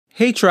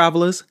Hey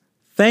travelers,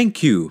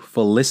 thank you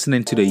for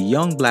listening to the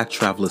Young Black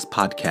Travelers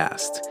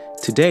podcast.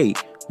 Today,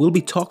 we'll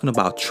be talking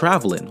about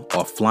traveling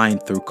or flying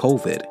through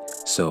COVID,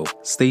 so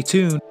stay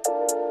tuned.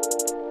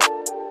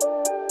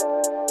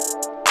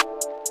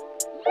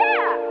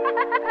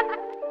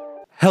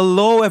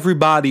 Hello,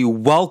 everybody.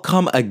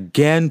 Welcome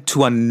again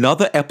to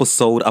another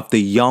episode of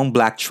the Young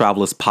Black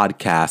Travelers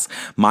podcast.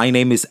 My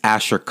name is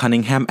Asher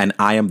Cunningham, and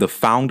I am the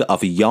founder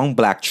of Young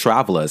Black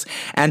Travelers.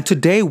 And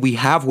today we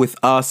have with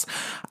us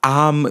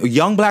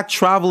Young Black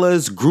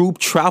Travelers group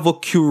travel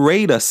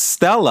curator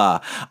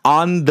Stella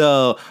on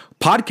the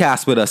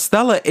podcast with us.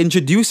 Stella,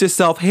 introduce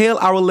yourself. Hail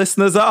our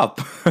listeners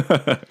up.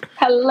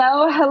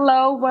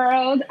 Hello,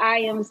 world. I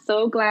am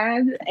so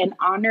glad and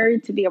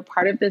honored to be a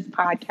part of this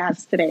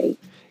podcast today.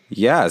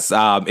 Yes,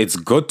 it's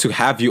good to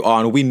have you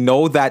on. We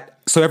know that.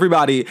 So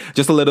everybody,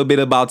 just a little bit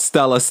about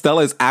Stella.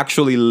 Stella is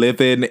actually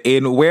living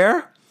in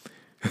where?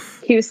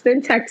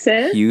 Houston,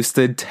 Texas.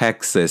 Houston,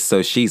 Texas.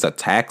 So she's a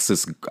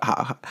Texas.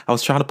 I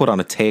was trying to put on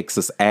a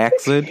Texas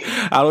accent.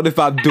 I don't know if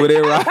I'm doing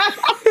it right.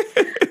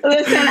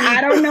 Listen,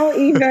 I don't know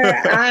either.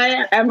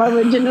 I am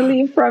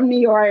originally from New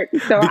York,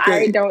 so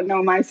I don't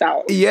know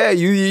myself. Yeah,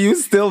 you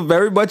still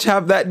very much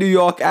have that New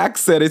York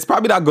accent. It's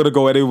probably not going to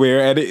go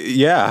anywhere. And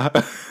yeah.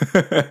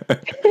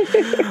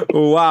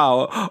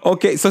 Wow.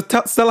 Okay, so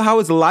Stella, how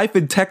is life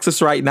in Texas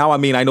right now? I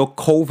mean, I know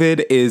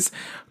COVID is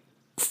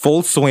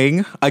full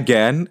swing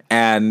again,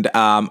 and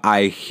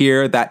I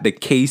hear that the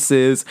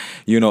cases,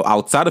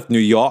 outside of New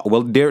York,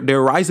 well,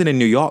 they're rising in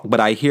New York,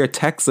 but I hear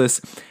Texas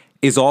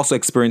is also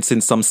experiencing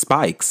some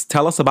spikes.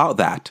 Tell us about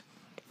that.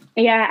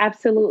 Yeah,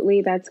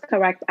 absolutely. That's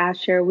correct,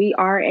 Asher. We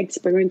are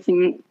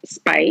experiencing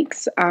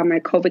spikes at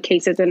COVID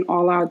cases in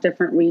all our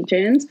different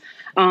regions.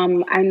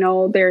 I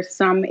know there's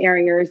some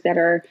areas that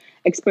are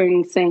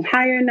experiencing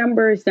higher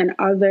numbers than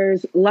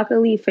others.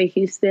 Luckily for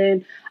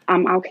Houston,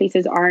 our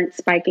cases aren't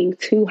spiking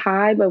too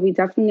high, but we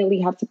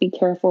definitely have to be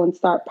careful and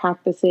start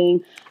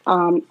practicing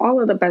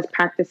all of the best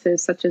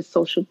practices, such as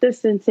social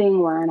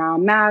distancing, wearing our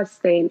masks,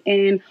 staying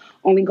in,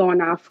 only going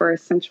out for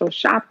essential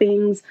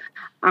shoppings.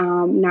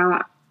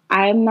 Now,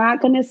 I'm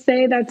not going to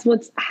say that's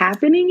what's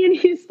happening in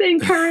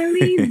Houston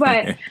currently,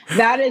 but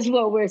that is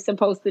what we're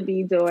supposed to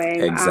be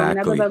doing. Exactly.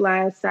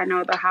 Nevertheless, I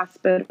know the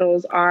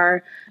hospitals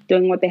are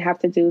doing what they have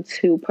to do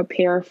to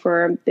prepare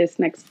for this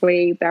next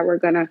wave that we're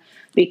going to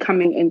be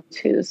coming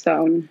into.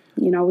 So,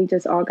 we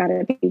just all got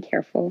to be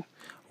careful.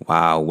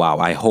 Wow.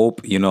 I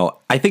hope,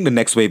 I think the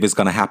next wave is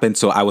going to happen.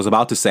 So I was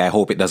about to say, I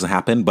hope it doesn't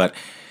happen, but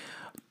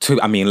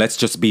let's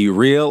just be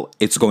real.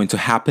 It's going to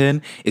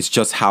happen. It's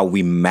just how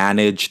we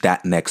manage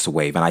that next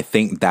wave. And I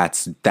think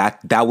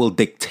that will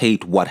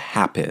dictate what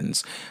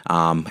happens.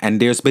 And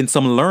there's been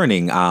some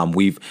learning.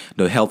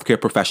 The healthcare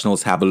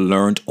professionals have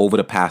learned over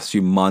the past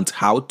few months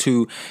how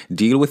to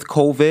deal with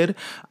COVID.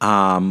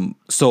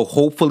 So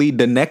hopefully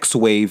the next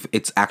wave,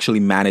 it's actually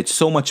managed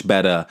so much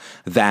better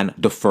than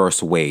the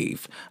first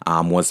wave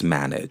was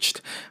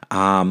managed.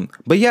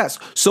 But yes,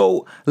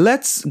 so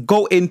let's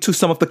go into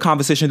some of the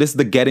conversation. This is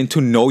the getting to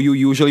know you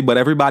usually, but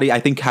everybody I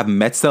think have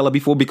met Stella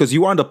before because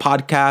you were on the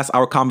podcast,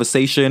 our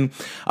conversation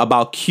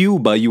about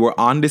Cuba. You were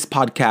on this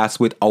podcast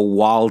with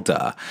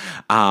Awalda.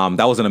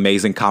 That was an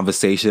amazing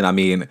conversation. I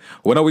mean,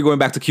 when are we going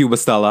back to Cuba,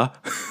 Stella?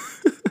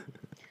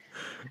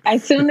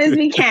 As soon as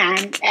we can.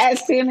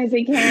 Cuba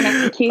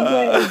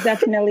is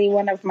definitely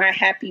one of my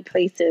happy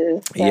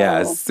places.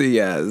 So.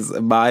 Yes.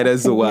 Might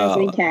as well. As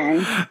we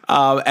can.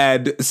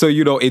 And so,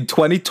 in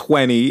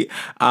 2020,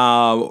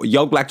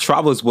 Young Black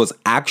Travelers was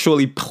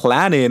actually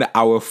planning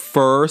our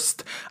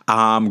first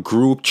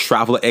group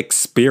travel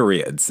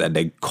experience, and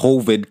then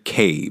COVID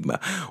came.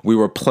 We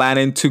were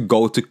planning to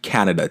go to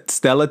Canada.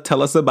 Stella,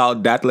 tell us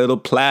about that little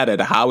plan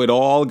and how it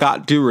all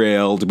got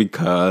derailed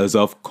because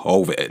of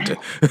COVID.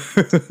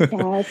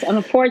 Yes,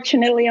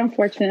 unfortunately,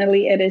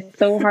 it is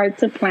so hard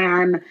to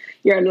plan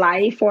your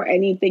life or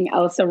anything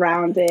else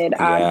around it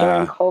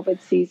during COVID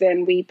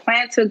season. We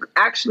plan to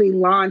actually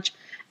launch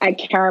at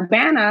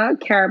Caribana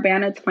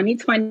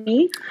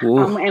 2020.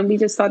 And we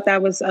just thought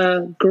that was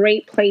a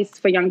great place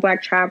for young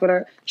Black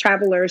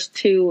travelers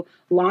to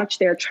launch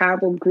their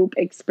travel group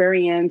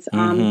experience,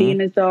 being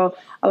as though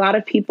a lot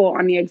of people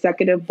on the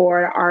executive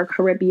board are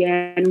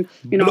Caribbean.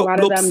 A lot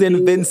of them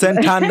St.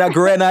 Vincent and the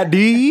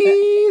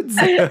Grenadines.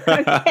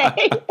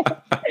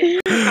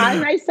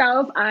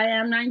 I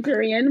am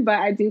Nigerian, but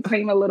I do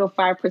claim a little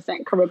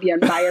 5% Caribbean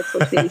by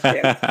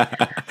association.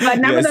 But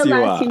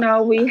nevertheless,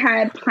 we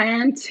had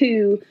planned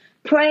to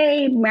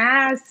play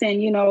mass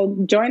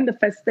and, join the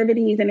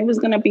festivities. And it was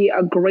going to be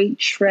a great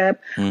trip,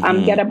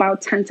 get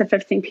about 10 to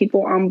 15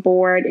 people on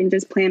board and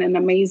just plan an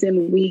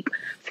amazing week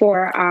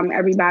for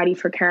everybody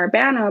for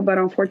Caribana. But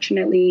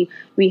unfortunately,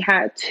 we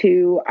had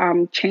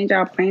to change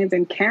our plans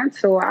and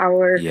cancel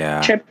our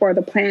trip or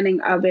the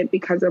planning of it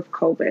because of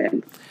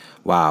COVID.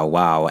 Wow,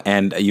 wow.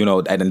 And,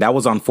 and that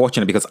was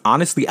unfortunate because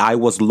honestly, I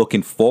was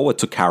looking forward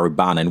to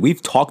Caribana. And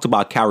we've talked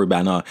about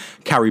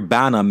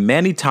Caribana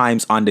many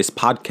times on this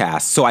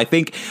podcast. So I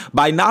think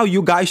by now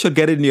you guys should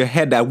get it in your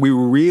head that we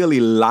really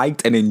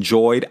liked and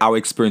enjoyed our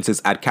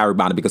experiences at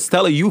Caribana because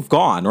Stella, you've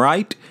gone,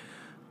 right?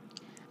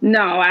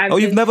 No,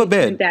 you've never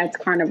been? Trinidad's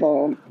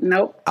Carnival.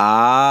 Nope.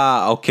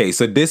 Ah, okay.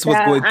 So this was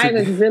going to... I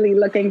was really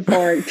looking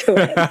forward to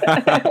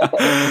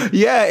it.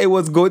 Yeah, it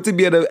was going to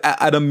be an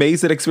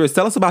amazing experience.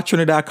 Tell us about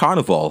Trinidad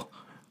Carnival.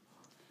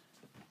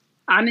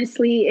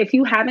 Honestly, if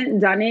you haven't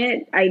done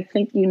it, I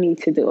think you need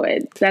to do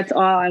it. That's all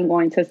I'm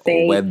going to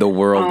say. When the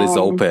world is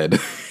open.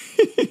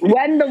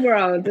 When the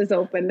world is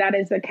open. That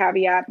is the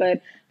caveat.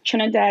 But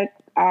Trinidad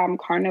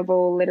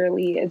Carnival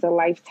literally is a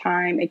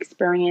lifetime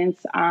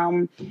experience.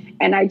 And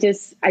I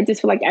just feel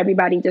like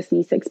everybody just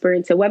needs to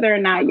experience it, whether or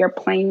not you're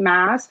playing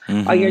mass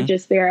or you're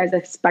just there as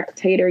a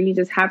spectator. You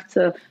just have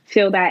to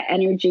feel that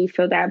energy,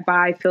 feel that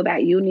vibe, feel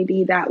that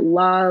unity, that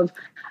love.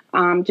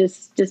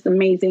 Just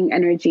amazing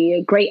energy,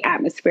 a great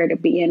atmosphere to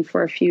be in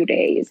for a few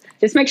days.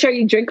 Just make sure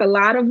you drink a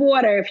lot of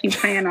water if you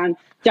plan on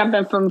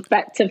jumping from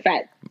fete to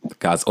fete.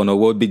 Because Ono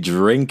will be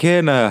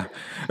drinking,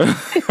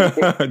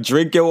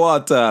 drink your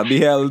water,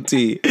 be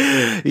healthy.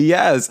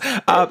 Yes.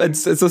 And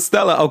so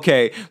Stella,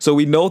 okay, so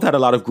we know that a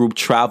lot of group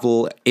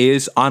travel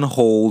is on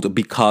hold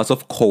because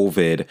of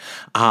COVID.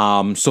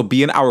 So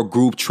being our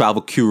group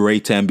travel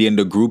curator and being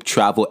the group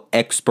travel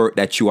expert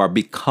that you are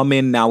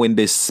becoming now in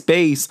this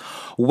space,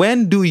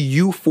 when do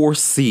you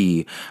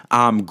foresee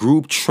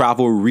group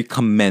travel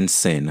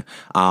recommencing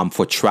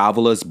for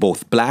travelers,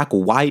 both black,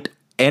 white,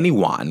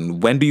 anyone?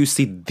 When do you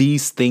see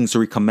these things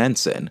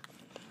recommencing?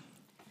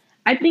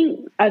 I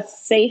think a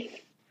safe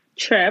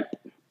trip,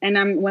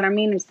 and when I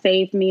mean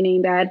safe,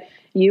 meaning that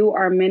you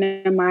are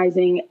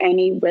minimizing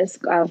any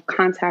risk of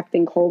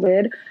contacting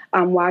COVID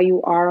while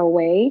you are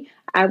away.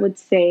 I would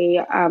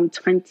say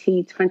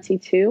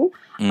 2022.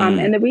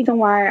 And the reason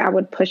why I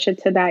would push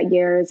it to that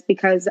year is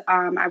because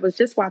I was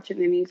just watching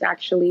the news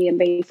actually, and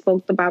they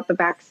spoke about the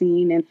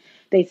vaccine, and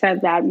they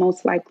said that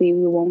most likely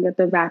we won't get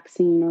the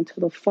vaccine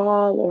until the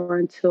fall or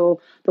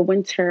until the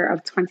winter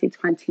of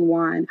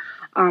 2021.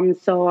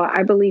 So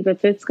I believe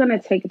if it's going to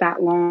take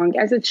that long,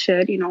 as it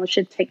should, it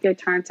should take their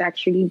time to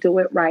actually do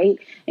it right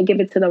and give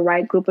it to the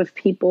right group of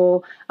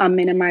people,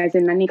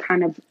 minimizing any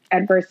kind of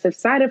adverse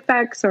side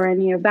effects or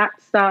any of that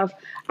stuff.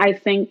 I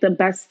think the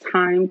best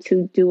time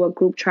to do a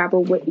group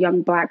travel with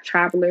young Black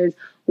travelers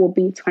will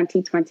be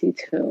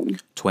 2022.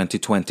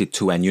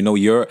 2022. And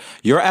your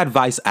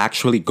advice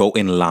actually go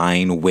in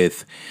line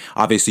with,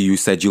 obviously you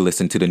said you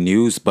listened to the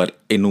news, but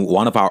in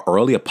one of our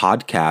earlier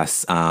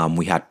podcasts,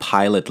 we had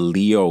pilot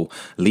Leo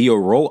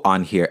Rowe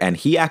on here, and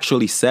he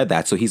actually said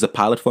that. So he's a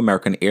pilot for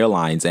American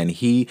Airlines, and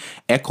he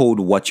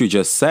echoed what you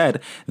just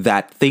said,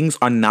 that things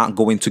are not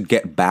going to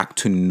get back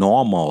to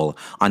normal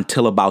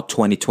until about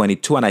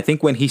 2022. And I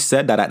think when he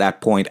said that at that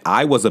point,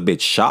 I was a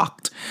bit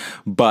shocked,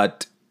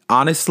 but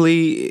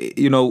honestly,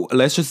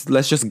 let's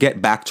just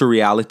get back to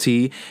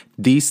reality.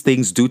 These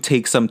things do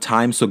take some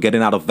time. So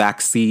getting out a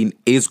vaccine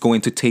is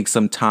going to take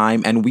some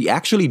time. And we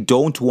actually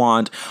don't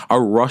want a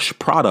rush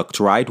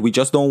product, right? We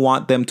just don't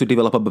want them to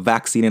develop a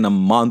vaccine in a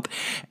month.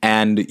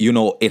 And,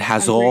 it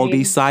has all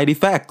these side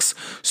effects.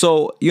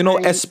 So,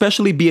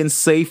 especially being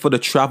safe for the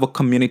travel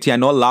community. I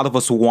know a lot of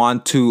us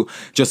want to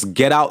just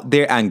get out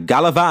there and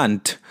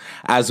gallivant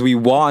as we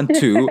want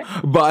to.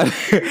 But,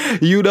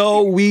 if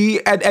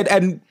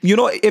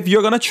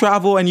you're going to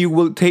travel and you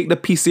will take the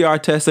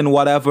PCR test and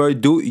whatever,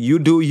 do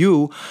you.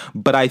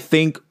 But I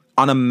think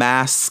on a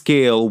mass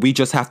scale, we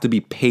just have to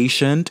be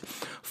patient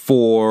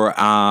for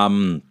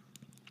the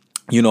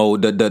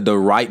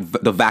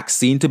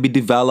vaccine to be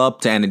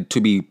developed and to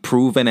be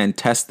proven and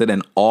tested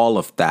and all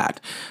of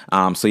that.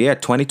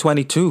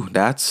 2022,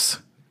 that's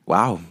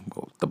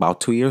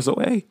about 2 years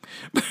away.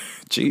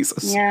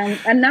 Jesus. Yeah,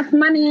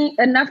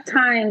 enough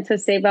time to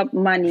save up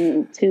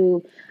money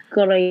to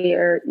go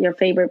to your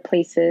favorite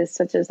places,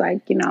 such as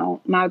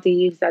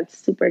Maldives. That's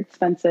super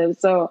expensive.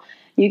 So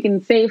you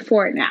can save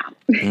for it now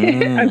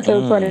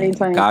until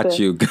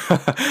 2022.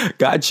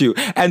 Got you.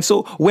 And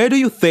so where do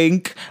you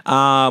think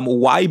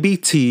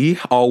YBT,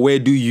 or where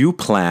do you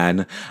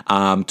plan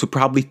to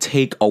probably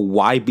take a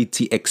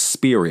YBT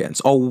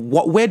experience? Or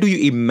where do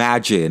you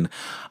imagine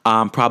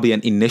probably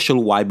an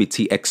initial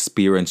YBT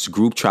experience,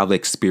 group travel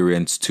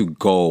experience to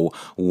go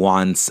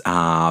once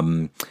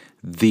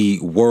the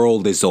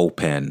world is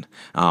open,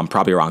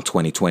 probably around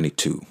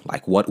 2022?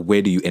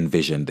 Where do you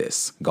envision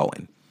this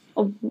going?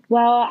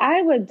 Well,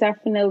 I would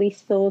definitely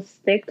still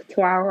stick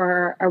to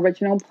our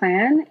original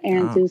plan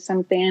and do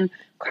something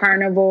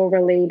carnival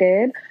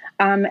related.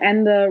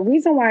 And the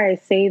reason why I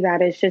say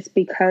that is just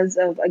because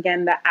of,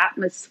 again, the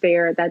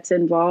atmosphere that's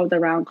involved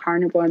around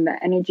carnival and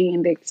the energy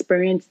and the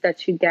experience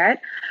that you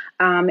get.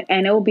 And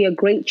it will be a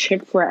great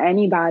trip for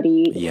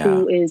anybody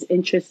who is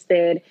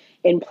interested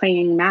in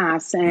playing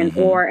mass, and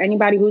or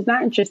anybody who's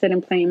not interested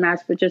in playing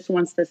mass but just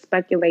wants to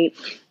speculate.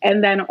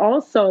 And then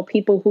also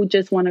people who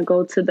just want to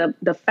go to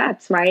the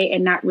fetes, right,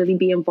 and not really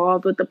be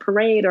involved with the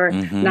parade, or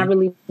not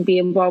really be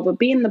involved with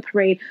being in the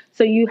parade.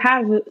 So you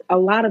have a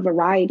lot of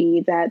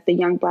variety that the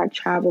Young Black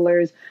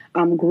Travelers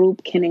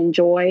group can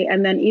enjoy.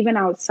 And then even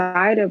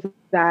outside of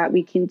that,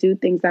 we can do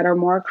things that are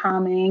more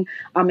calming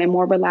and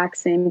more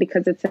relaxing,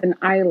 because it's an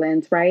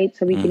island, right?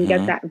 So we can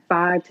get that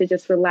vibe to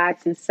just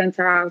relax and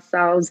center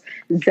ourselves,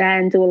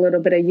 zen, do a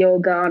little bit of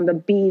yoga on the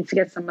beach,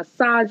 get some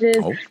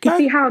massages. You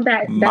see how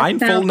that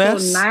sounds so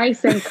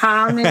nice and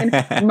calming.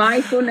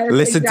 Mindfulness.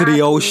 Listen to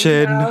the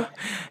ocean,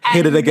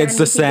 hit it against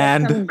the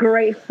sand. Some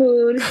great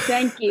food.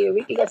 Thank you.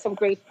 We can get some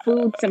great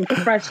food, some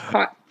fresh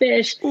caught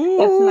fish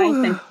that's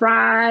nice and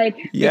fried.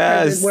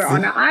 Yes. Because we're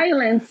on an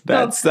island. So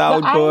that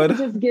sounds good. It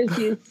just gives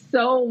you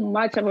so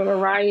much of a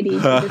variety to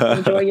just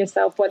enjoy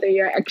yourself, whether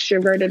you're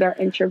extroverted or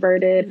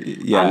introverted.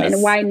 Yes.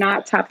 And why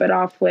not top it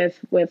off with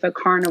a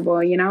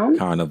carnival, you know?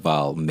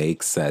 Carnival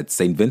makes sense.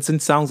 St.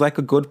 Vincent sounds like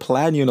a good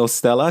plan, you know,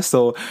 Stella.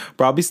 So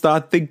probably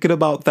start thinking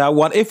about that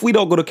one. If we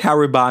don't go to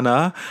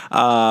Caribana,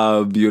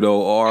 you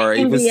know, or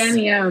even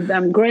any of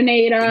them,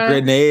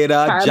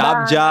 Grenada,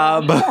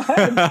 Job.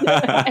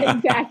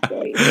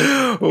 Exactly.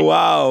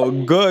 Wow.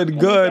 Good.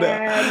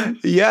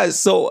 Yeah.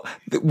 So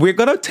we're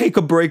going to take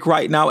a break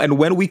right now. And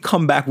when we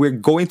come back, we're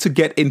going to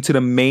get into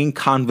the main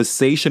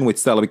conversation with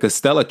Stella, because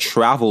Stella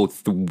traveled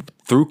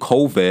through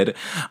COVID.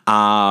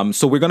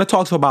 So we're going to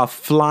talk about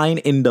flying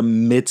in the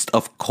midst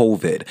of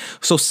COVID.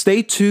 So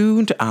stay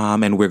tuned,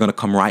 and we're going to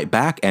come right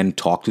back and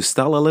talk to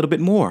Stella a little bit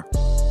more.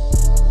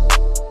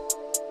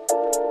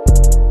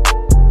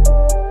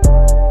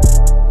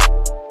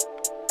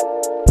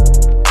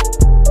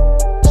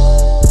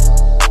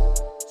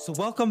 So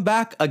welcome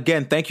back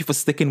again. Thank you for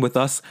sticking with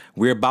us.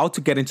 We're about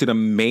to get into the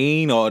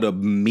main or the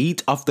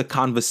meat of the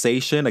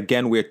conversation.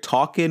 Again, we're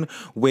talking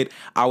with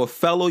our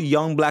fellow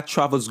Young Black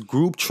Travelers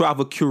group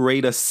travel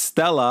curator,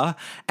 Stella,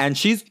 and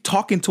she's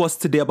talking to us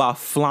today about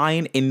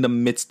flying in the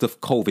midst of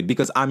COVID,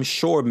 because I'm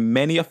sure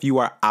many of you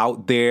are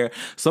out there.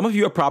 Some of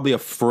you are probably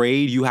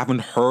afraid. You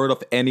haven't heard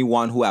of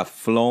anyone who have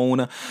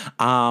flown,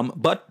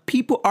 but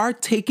people are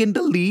taking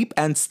the leap,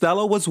 and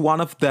Stella was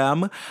one of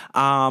them.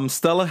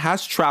 Stella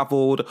has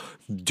traveled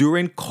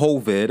during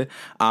COVID,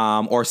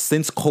 or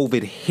since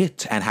COVID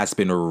hit, and has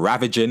been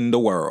ravaging the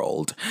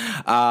world.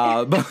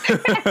 I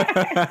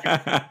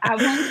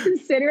won't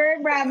consider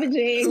it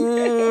ravaging.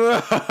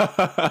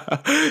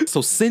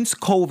 So since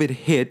COVID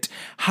hit,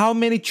 how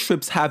many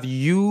trips have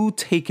you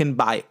taken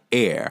by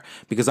air?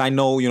 Because I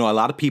know, you know, a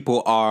lot of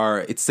people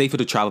it's safer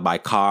to travel by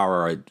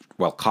car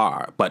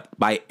but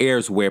by air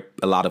is where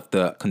a lot of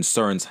the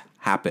concerns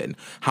happen.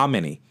 How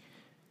many?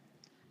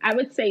 I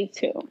would say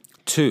 2.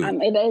 2.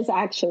 It is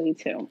actually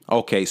 2.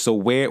 Okay, so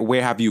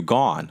where have you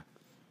gone?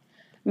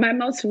 My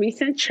most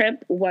recent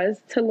trip was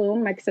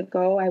Tulum,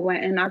 Mexico. I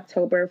went in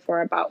October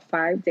for about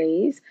 5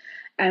 days.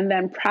 And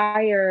then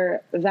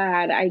prior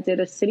that, I did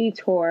a city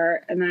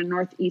tour in the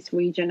Northeast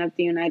region of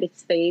the United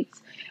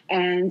States.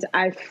 And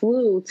I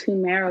flew to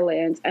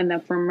Maryland. And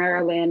then from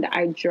Maryland,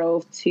 I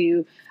drove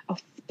to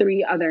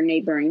 3 other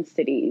neighboring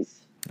cities.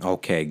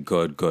 Okay,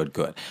 good.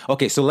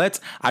 Okay, so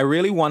I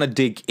really want to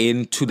dig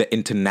into the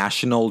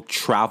international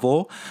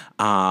travel.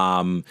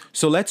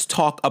 So let's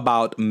talk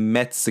about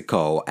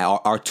Mexico,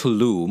 or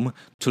Tulum,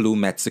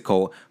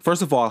 Mexico.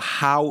 First of all,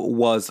 how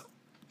was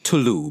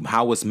Tulum?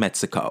 How was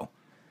Mexico?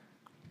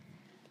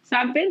 So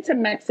I've been to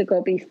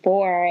Mexico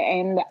before,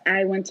 and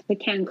I went to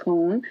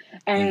Cancun.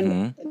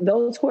 And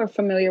those who are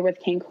familiar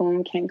with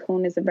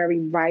Cancun is a very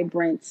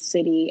vibrant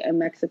city in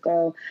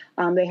Mexico.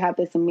 They have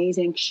this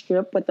amazing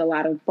strip with a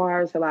lot of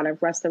bars, a lot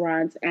of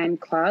restaurants and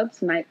clubs,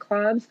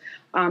 nightclubs.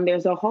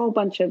 There's a whole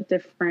bunch of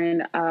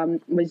different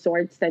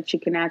resorts that you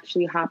can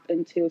actually hop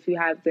into if you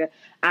have the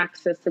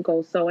access to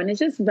go. And it's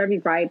just very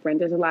vibrant.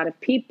 There's a lot of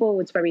people.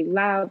 It's very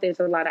loud.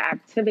 There's a lot of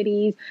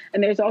activities.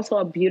 And there's also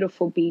a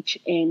beautiful beach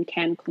in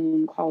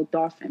Cancun called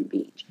Dolphin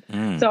Beach.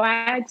 So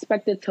I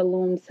expected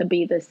Tulum to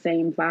be the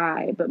same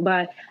vibe.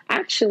 But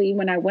actually,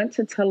 when I went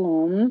to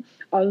Tulum,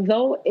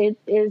 although it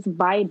is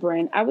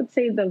vibrant, I would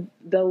say the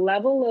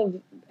level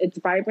of its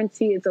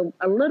vibrancy is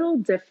a little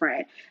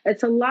different.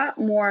 It's a lot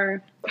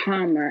more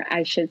calmer,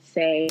 I should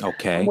say.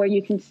 Okay. Where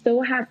you can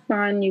still have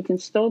fun, you can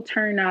still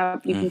turn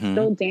up, you can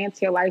still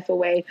dance your life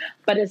away,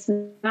 but it's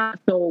not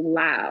so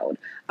loud.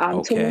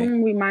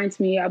 Tulum reminds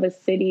me of a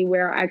city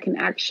where I can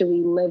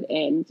actually live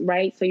in,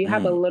 right? So you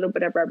have a little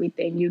bit of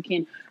everything. You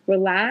can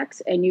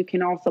relax, and you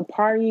can also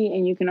party,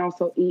 and you can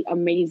also eat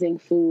amazing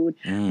food.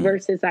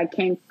 Versus like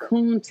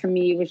Cancun, to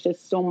me, was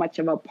just so much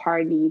of a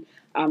party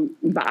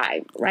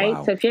vibe, right?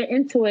 So Wow. if you're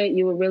into it,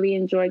 you will really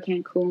enjoy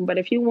Cancun. But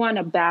if you want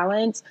a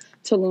balance,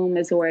 Tulum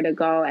is where to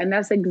go. And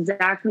that's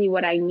exactly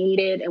what I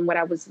needed and what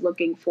I was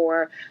looking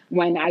for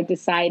when I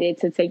decided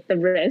to take the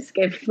risk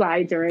and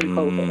fly during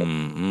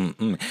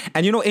COVID.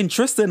 And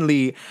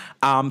interestingly,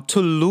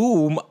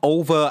 Tulum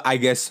over, I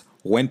guess,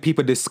 when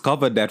people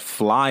discovered that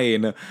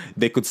flying,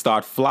 they could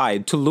start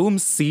flying. Tulum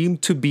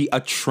seemed to be a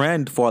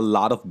trend for a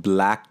lot of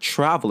black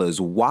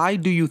travelers. Why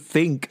do you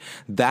think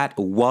that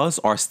was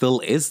or still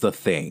is the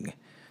thing?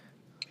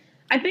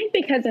 I think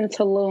because in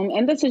Tulum,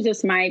 and this is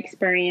just my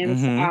experience,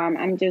 Mm-hmm.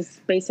 I'm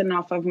just basing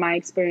off of my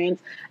experience.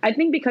 I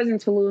think because in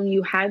Tulum,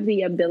 you have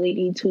the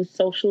ability to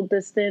social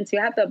distance, you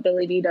have the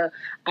ability to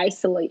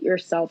isolate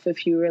yourself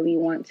if you really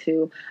want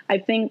to. I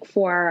think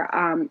for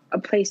a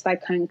place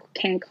like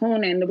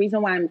Cancun, and the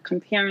reason why I'm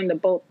comparing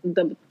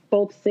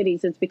both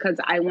cities is because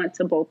I went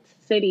to both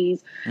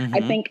cities. I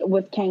Mm-hmm. think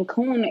with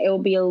Cancun, it will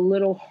be a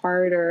little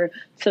harder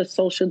to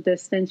social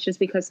distance just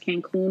because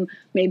Cancun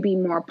may be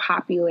more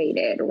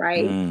populated,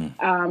 right?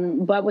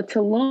 Mm. But with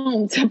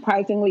Tulum,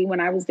 surprisingly, when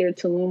I was there,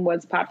 Tulum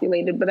was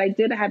populated, but I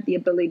did have the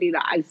ability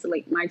to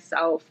isolate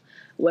myself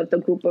with the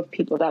group of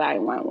people that I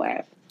went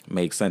with.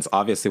 Makes sense.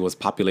 Obviously, it was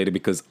populated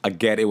because,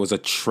 again, it was a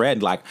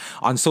trend, like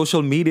on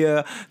social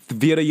media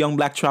via the Young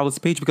Black Travelers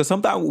page. Because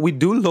sometimes we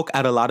do look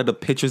at a lot of the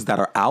pictures that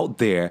are out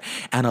there,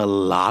 and a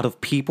lot of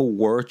people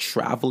were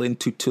traveling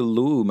to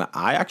Tulum.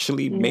 I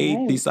actually may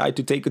Right. decide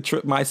to take a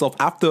trip myself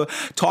after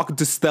talking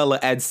to Stella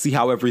and see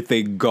how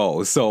everything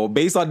goes. So,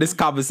 based on this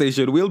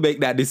conversation, we'll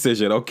make that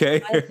decision,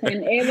 okay?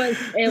 Listen,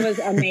 it was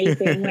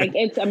amazing. Like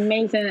it's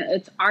amazing.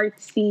 It's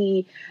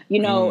artsy.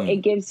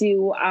 It gives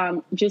you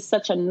just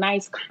such a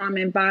nice,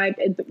 common vibe.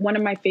 One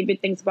of my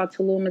favorite things about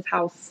Tulum is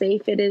how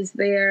safe it is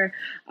there.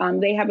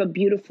 They have a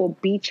beautiful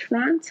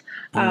beachfront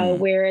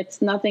where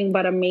it's nothing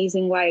but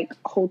amazing, like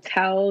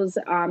hotels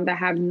that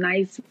have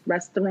nice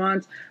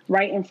restaurants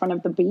right in front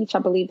of the beach. I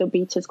believe the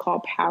beach is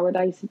called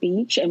Paradise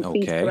Beach, and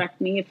please Okay. correct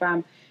me if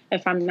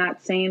I'm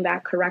not saying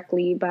that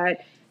correctly,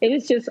 but it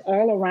was just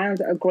all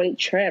around a great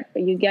trip.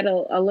 You get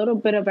a little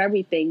bit of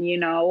everything.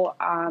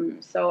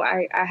 So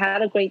I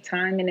had a great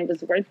time and it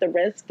was worth the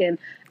risk. And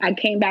I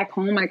came back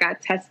home, I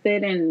got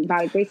tested, and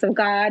by the grace of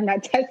God, my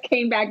test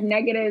came back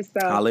negative. So,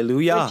 which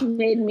Hallelujah.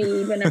 made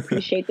me even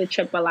appreciate the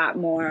trip a lot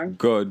more.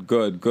 Good,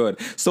 good, good.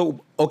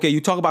 So, okay,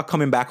 you talk about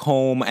coming back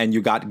home and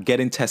you got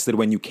getting tested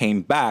when you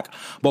came back,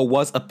 but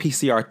was a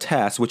PCR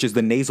test, which is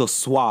the nasal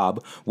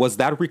swab, was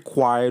that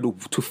required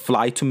to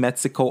fly to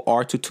Mexico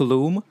or to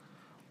Tulum?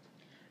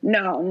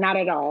 No, not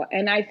at all.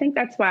 And I think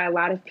that's why a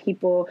lot of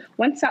people,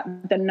 once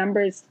the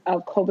numbers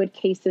of COVID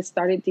cases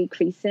started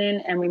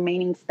decreasing and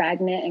remaining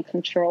stagnant and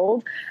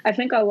controlled, I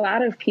think a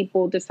lot of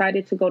people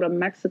decided to go to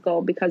Mexico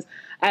because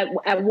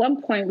at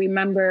one point,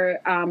 remember,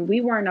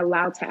 we weren't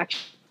allowed to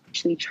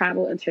actually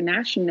travel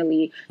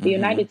internationally. The Mm-hmm.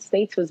 United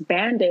States was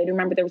banned.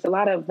 Remember, there was a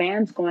lot of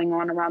bans going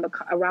on around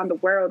the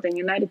world, and the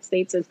United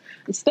States is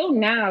and still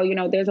now.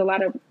 There's a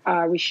lot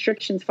of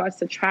restrictions for us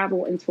to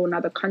travel into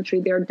another country.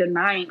 They're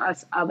denying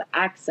us of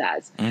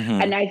access,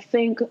 Mm-hmm. and I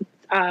think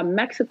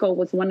Mexico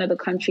was one of the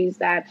countries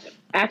that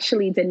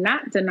actually did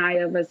not deny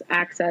of us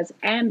access,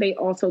 and they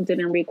also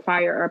didn't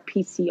require a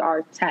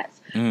PCR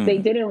test. They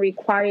Mm. didn't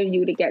require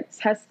you to get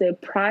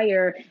tested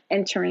prior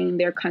entering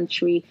their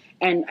country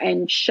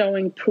and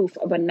showing proof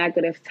of a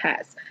negative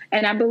test.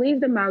 And I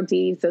believe the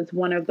Maldives is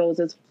one of those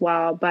as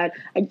well. But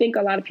I think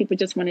a lot of people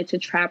just wanted to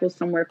travel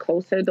somewhere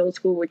closer, those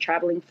who were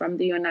traveling from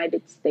the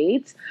United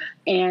States.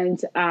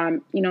 And,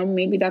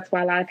 maybe that's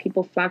why a lot of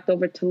people flocked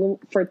over to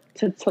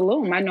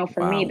Tulum. I know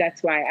for me, Wow.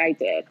 that's why I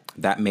did.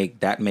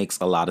 That makes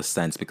a lot of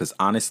sense because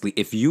honestly,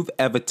 if you've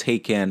ever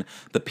taken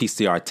the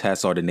PCR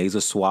test or the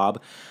nasal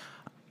swab,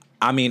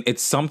 I mean,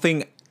 it's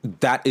something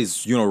that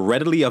is,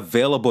 readily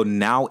available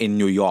now in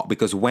New York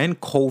because when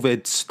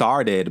COVID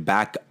started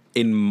back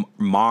in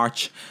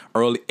March,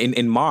 early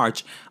in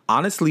March,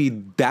 honestly,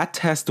 that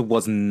test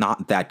was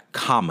not that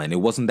common. It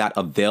wasn't that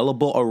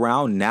available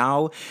around.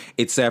 Now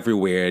it's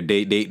everywhere.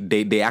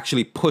 They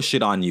actually push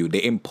it on you.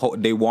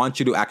 They want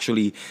you to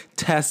actually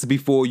test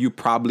before you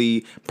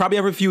probably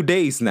every few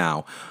days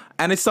now.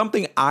 And it's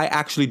something I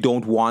actually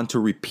don't want to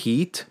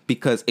repeat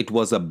because it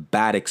was a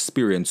bad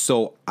experience.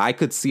 So I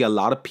could see a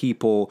lot of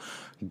people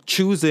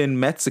choosing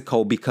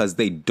Mexico because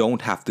they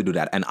don't have to do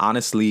that. And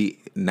honestly,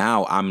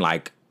 now I'm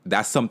like,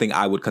 that's something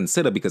I would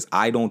consider because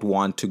I don't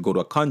want to go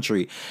to a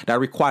country that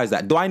requires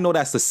that. Do I know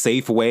that's the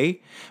safe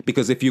way?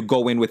 Because if you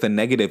go in with a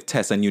negative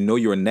test and you know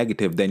you're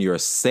negative, then you're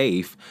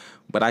safe.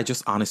 But I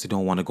just honestly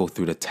don't want to go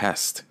through the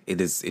test.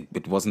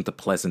 It wasn't a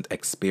pleasant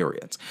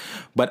experience.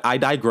 But I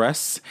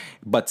digress.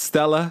 But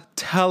Stella,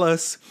 tell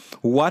us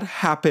what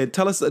happened.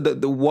 Tell us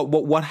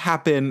what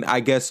happened, I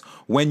guess,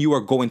 when you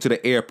were going to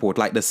the airport,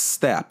 like the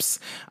steps,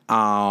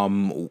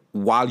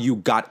 while you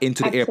got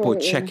into the airport,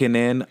 Absolutely. checking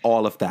in,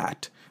 all of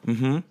that.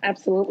 Mm-hmm.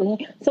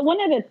 Absolutely. So one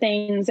of the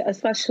things,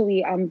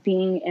 especially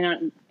being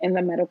in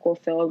the medical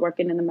field,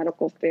 working in the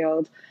medical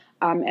field,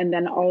 And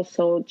then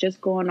also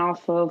just going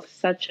off of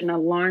such an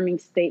alarming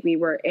state we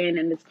were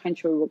in this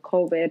country with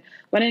COVID,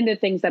 one of the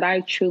things that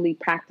I truly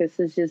practice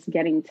is just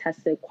getting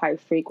tested quite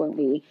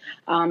frequently.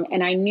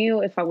 And I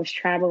knew if I was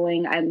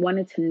traveling, I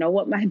wanted to know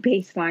what my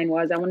baseline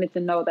was. I wanted to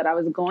know that I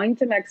was going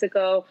to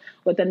Mexico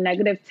with a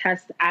negative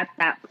test at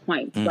that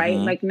point, right?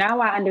 Mm-hmm. Like now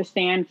I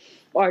understand,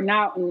 or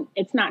now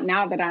it's not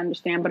now that I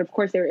understand, but of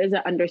course there is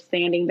an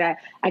understanding that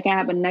I can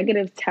have a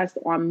negative test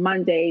on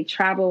Monday,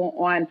 travel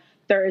on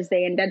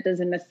Thursday, and that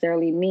doesn't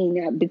necessarily mean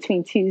that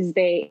between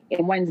Tuesday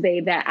and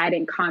Wednesday that I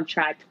didn't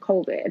contract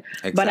COVID.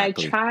 But I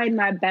Exactly. tried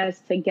my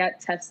best to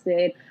get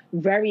tested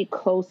very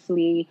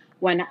closely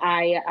when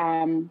I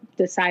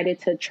decided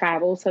to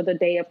travel. So the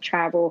day of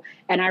travel,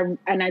 and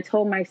I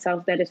told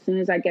myself that as soon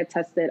as I get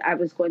tested, I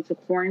was going to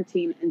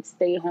quarantine and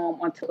stay home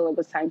until it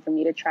was time for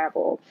me to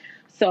travel.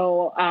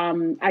 So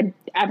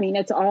I mean,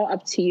 it's all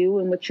up to you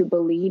and what you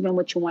believe and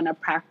what you want to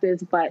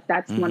practice. But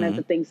that's one of Mm-hmm.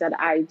 the things that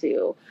I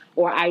do,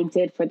 or I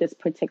did for this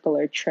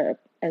particular trip,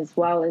 as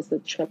well as the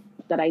trip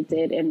that I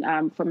did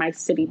in for my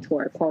city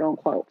tour, quote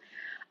unquote.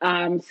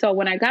 So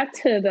when I got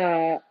to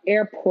the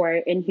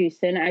airport in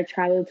Houston, I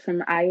traveled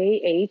from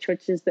IAH,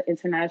 which is the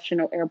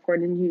international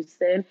airport in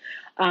Houston,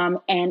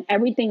 and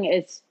everything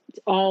is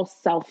all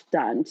self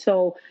done.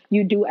 So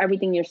you do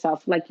everything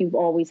yourself, like you've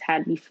always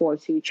had before.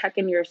 So you check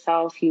in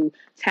yourself, you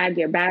tag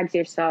your bags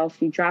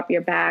yourself, you drop your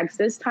bags.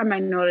 This time I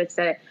noticed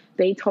that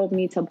they told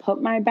me to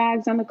put my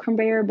bags on the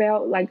conveyor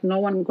belt, like no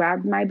one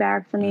grabbed my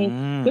bag for me,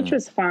 which Mm.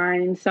 was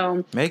fine.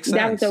 So Makes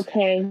that was sense.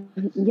 okay.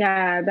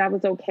 Yeah, that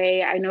was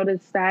okay. I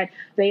noticed that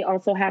they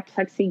also have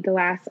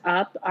plexiglass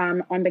up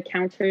on the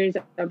counters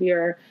of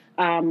your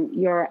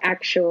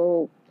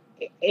actual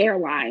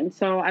airline.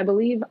 So I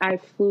believe I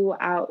flew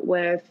out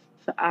with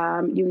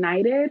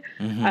United,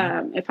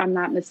 Mm-hmm. if I'm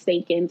not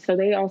mistaken. So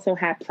they also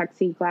had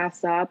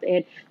plexiglass up,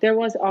 and there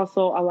was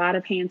also a lot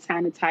of hand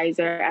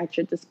sanitizer at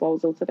your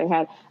disposal. So they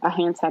had a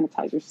hand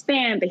sanitizer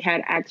stand, they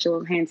had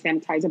actual hand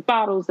sanitizer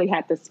bottles, they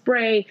had the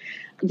spray,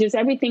 just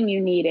everything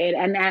you needed.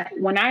 And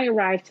when I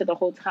arrived to the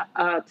hotel,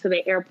 to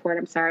the airport,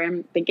 I'm sorry,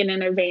 I'm thinking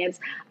in advance.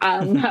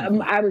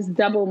 I was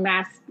double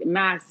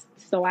masked,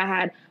 so I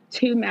had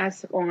two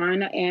masks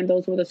on, and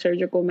those were the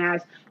surgical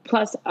masks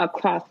plus a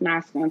cloth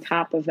mask on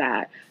top of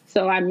that.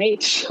 So I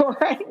made sure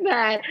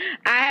that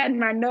I had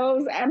my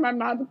nose and my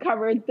mouth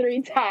covered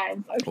three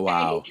times. Okay,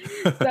 Wow.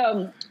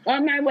 so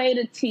on my way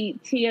to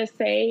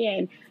TSA,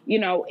 and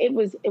it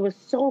was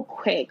so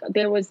quick.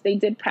 They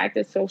did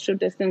practice social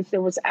distance.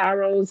 There was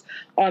arrows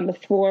on the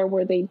floor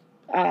where they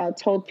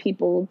told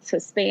people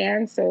to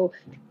stand. So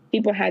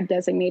people had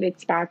designated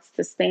spots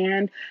to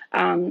stand,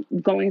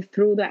 going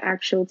through the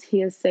actual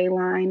TSA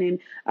line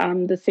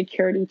and the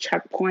security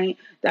checkpoint.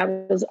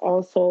 That was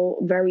also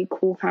very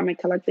cool, calm, and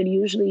collected.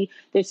 Usually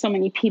there's so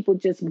many people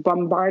just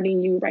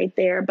bombarding you right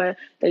there, but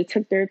they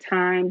took their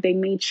time. They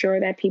made sure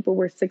that people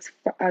were 6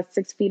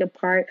 feet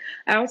apart.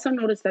 I also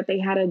noticed that they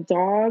had a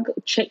dog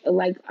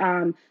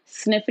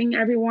sniffing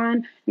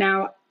everyone.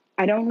 Now,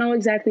 I don't know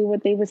exactly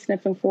what they were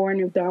sniffing for,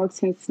 and if dogs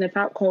can sniff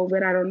out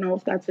COVID, I don't know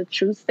if that's a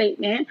true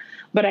statement,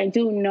 but I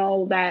do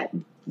know that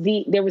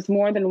there was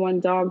more than one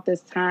dog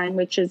this time,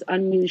 which is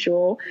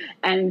unusual,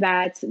 and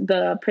that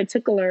the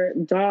particular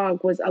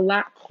dog was a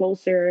lot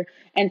closer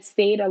and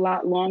stayed a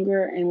lot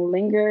longer and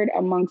lingered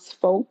amongst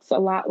folks a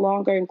lot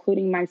longer,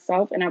 including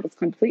myself, and I was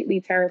completely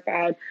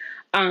terrified,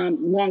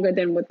 longer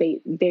than what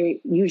they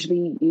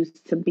usually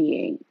used to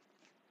being.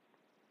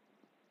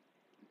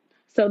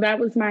 So that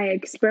was my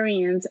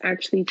experience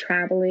actually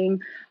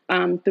traveling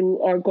through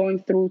or going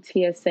through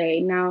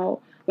TSA. Now,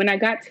 when I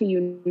got to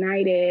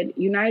United,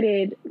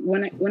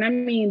 when I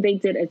mean they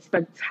did a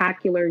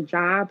spectacular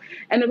job,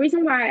 and the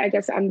reason why I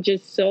guess I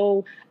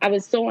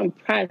was so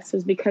impressed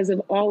was because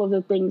of all of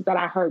the things that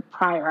I heard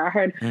prior. I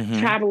heard Mm-hmm.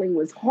 traveling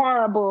was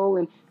horrible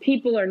and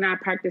people are not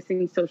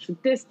practicing social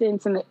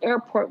distance, and the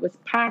airport was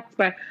packed,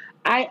 but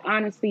I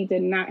honestly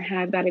did not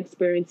have that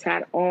experience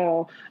at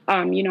all.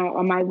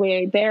 On my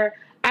way there,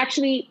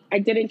 actually, I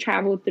didn't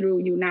travel through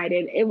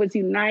United. It was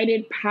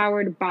United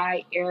powered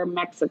by Air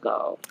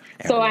Mexico.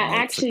 So I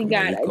actually Aeromexico.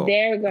 There got, you go.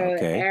 there you go,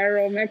 Okay.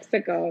 Aero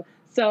Mexico.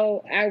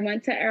 So I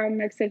went to Aero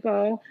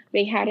Mexico.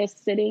 They had us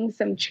sitting,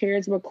 some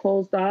chairs were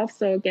closed off.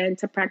 So again,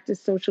 to practice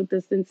social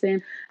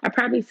distancing, I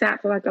probably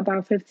sat for like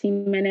about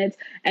 15 minutes,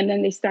 and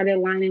then they started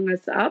lining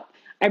us up.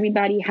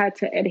 Everybody had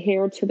to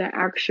adhere to the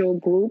actual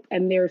group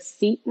and their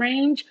seat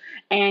range,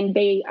 and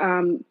they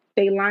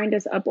lined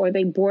us up, or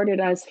they boarded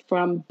us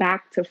from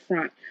back to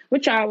front,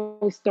 which I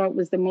always thought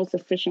was the most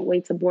efficient way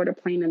to board a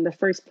plane in the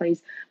first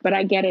place. But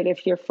I get it,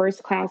 if you're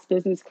first class,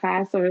 business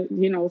class, or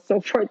so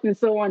forth and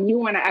so on, you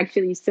want to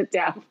actually sit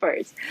down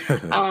first.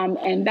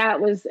 And that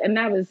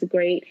was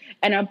great.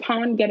 And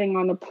upon getting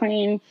on the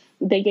plane,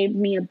 they gave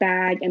me a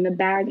bag, and the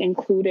bag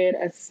included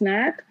a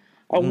snack,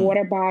 a Mm.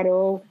 water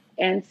bottle,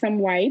 and some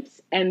wipes.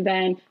 And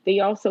then they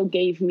also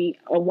gave me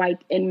a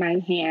wipe in my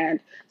hand.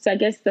 So I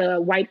guess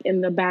the wipe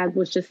in the bag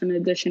was just an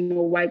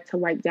additional wipe to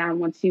wipe down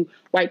once you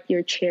wipe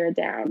your chair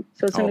down.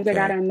 So as soon as I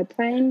got Okay. on the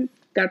plane,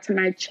 got to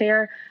my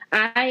chair,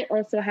 I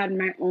also had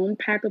my own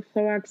pack of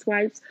Clorox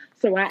wipes.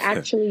 So I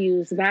actually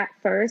used that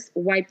first,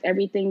 wiped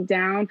everything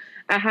down.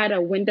 I had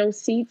a window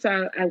seat,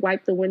 so I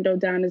wiped the window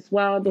down as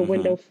well. The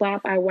window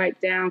flap, I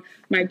wiped down.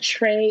 My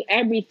tray,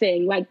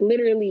 everything, like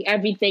literally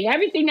everything.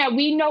 Everything that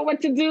we know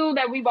what to do,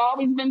 that we've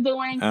always been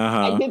doing. I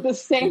Uh-huh. did the You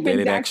same did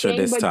it exact extra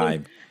thing, this but just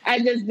time. I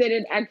just did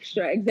it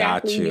extra.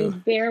 Exactly. Got you.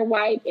 Used Bear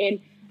Wipe, and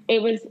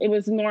it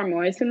was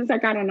normal. As soon as I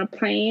got on a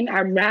plane, I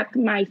wrapped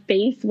my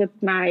face with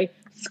my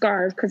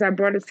scarf because I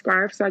brought a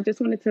scarf. So I just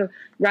wanted to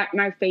wrap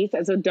my face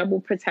as a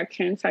double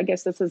protection. So I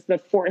guess this is the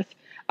fourth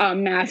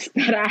mask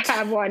that I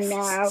have on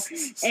now.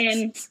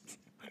 And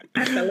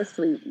I fell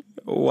asleep. And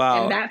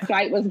Wow. that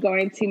flight was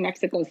going to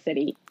Mexico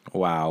City.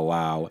 Wow,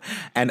 wow.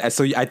 And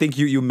so I think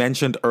you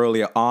mentioned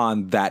earlier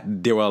on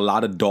that there were a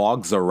lot of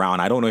dogs around.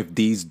 I don't know if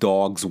these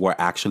dogs were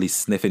actually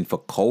sniffing for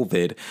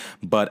COVID,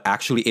 but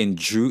actually in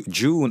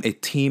June, a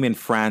team in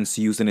France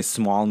using a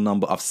small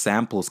number of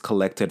samples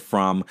collected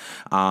from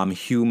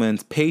human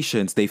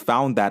patients, they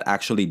found that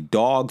actually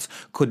dogs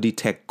could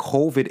detect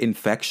COVID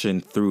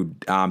infection through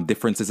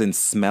differences in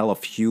smell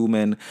of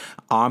human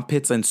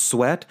armpits and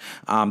sweat.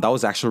 That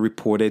was actually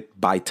reported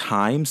by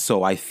Time.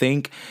 So I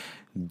think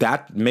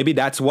that maybe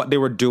that's what they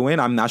were doing.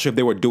 I'm not sure if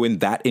they were doing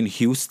that in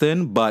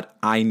Houston, but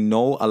I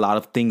know a lot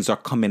of things are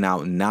coming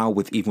out now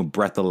with even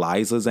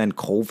breathalyzers and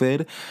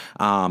COVID.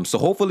 So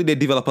hopefully they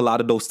develop a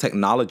lot of those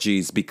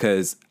technologies,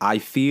 because I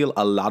feel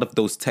a lot of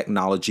those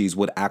technologies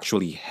would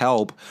actually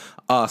help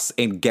us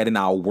in getting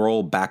our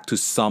world back to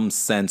some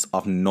sense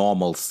of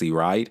normalcy,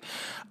 right?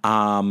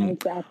 But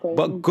Exactly.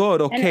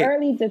 good, And okay.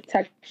 early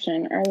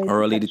detection,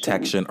 early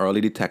detection.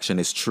 Early detection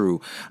is true.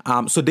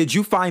 So did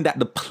you find that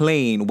the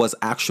plane was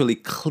actually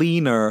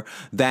cleaner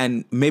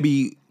than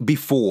maybe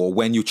before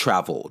when you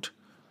traveled?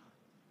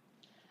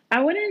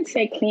 I wouldn't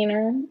say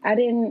cleaner. I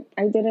didn't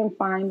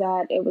find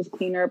that it was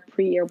cleaner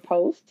pre or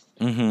post.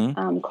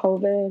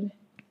 COVID seems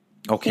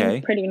Okay.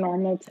 pretty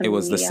normal to It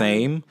was the me.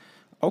 same.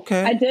 I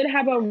Okay. did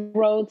have a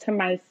row to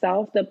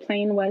myself. The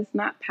plane was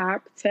not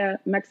packed to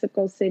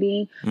Mexico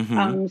City.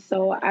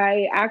 So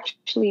I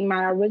actually,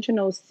 my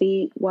original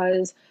seat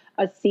was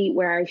a seat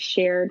where I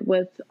shared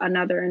with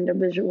another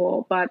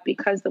individual. But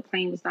because the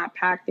plane was not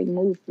packed, they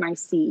moved my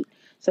seat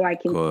so I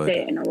can Good.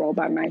 sit in a row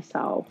by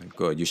myself.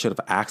 Good. You should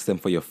have asked them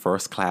for your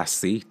first class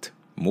seat.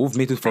 Move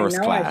me to I first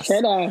know I class.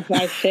 should have.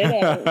 I should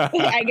have.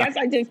 I guess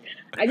I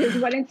just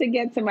wanted to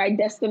get to my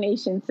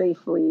destination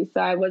safely. So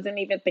I wasn't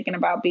even thinking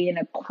about being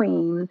a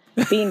queen,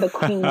 being the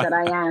queen that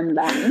I am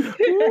then.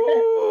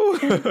 Ooh.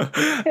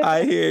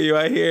 I hear you.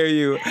 I hear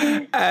you.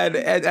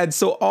 And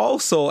so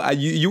also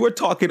you were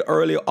talking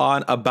earlier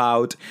on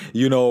about,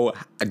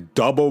 a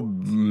double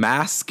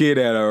masking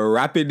and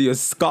wrapping your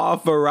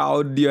scarf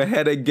around your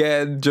head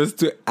again just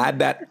to add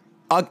that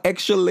an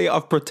extra layer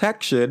of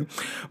protection.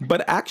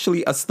 But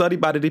actually, a study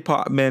by the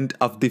Department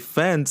of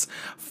Defense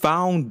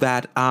found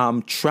that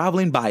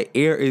traveling by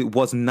air, it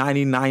was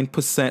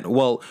 99%,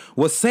 well,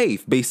 was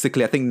safe,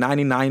 basically. I think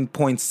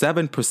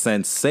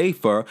 99.7%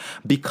 safer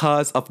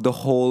because of the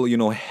whole,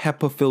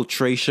 HEPA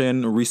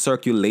filtration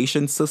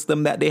recirculation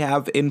system that they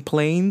have in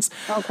planes.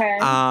 Okay.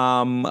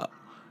 I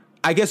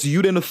guess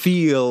you didn't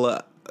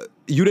feel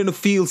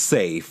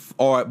safe,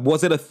 or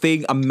was it a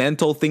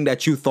mental thing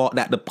that you thought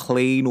that the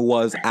plane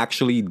was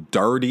actually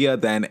dirtier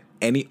than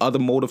any other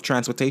mode of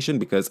transportation,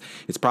 because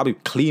it's probably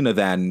cleaner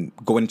than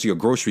going to your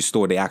grocery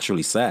store, they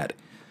actually said.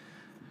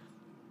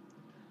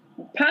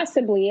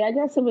 Possibly. I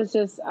guess it was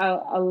just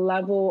a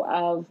level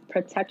of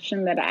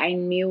protection that I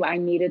knew I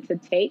needed to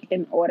take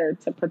in order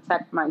to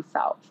protect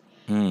myself.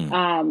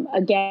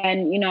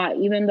 Again,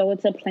 even though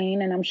it's a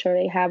plane and I'm sure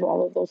they have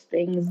all of those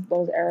things,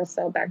 those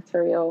aerosol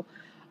bacterial,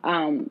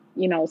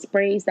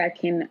 sprays that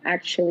can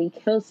actually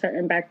kill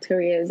certain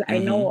bacteria. I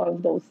know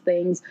of those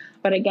things.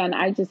 But again,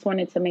 I just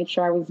wanted to make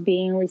sure I was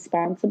being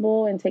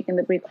responsible and taking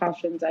the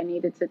precautions I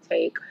needed to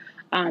take.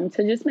 To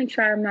just make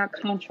sure I'm not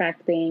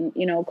contracting,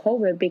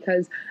 COVID,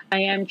 because I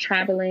am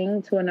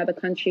traveling to another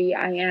country.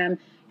 I am,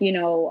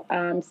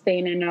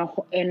 staying in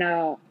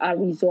a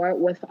resort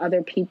with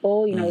other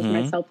people. It was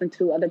myself and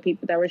two other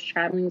people that was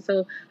traveling.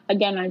 So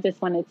again, I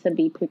just wanted to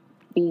be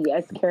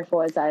as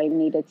careful as I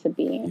needed to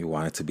be. You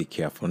wanted to be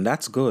careful, and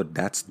that's good.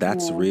 That's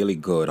Yeah. really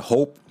good.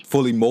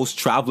 Hopefully, most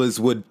travelers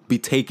would be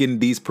taking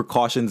these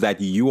precautions that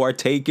you are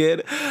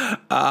taking,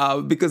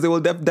 because they will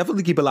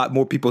definitely keep a lot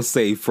more people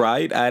safe,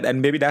 right?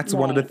 And maybe that's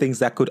one of the Right. things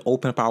that could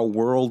open up our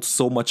world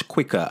so much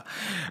quicker.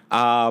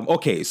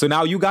 Okay, so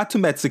now you got to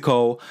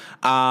Mexico.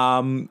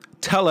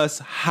 Tell us,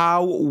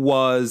 how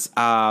was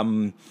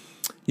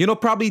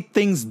probably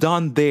things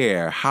done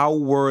there. How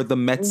were the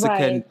Mexican,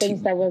 Right.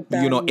 Things that were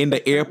done in the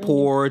differently.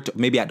 airport,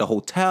 maybe at the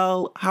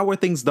hotel? How were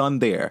things done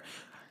there?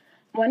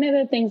 One of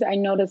the things I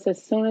noticed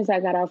as soon as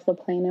I got off the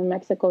plane in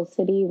Mexico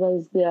City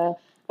was the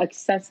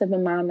excessive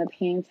amount of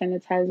hand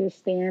sanitizer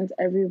stands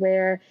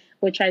everywhere,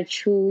 which I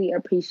truly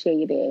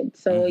appreciated.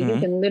 So you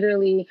can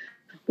literally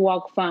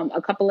walk from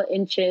a couple of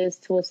inches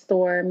to a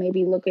store,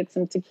 maybe look at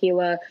some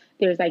tequila.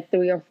 There's like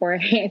 3 or 4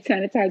 hand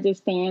sanitizer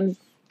stands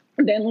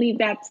then leave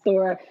that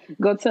store,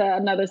 go to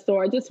another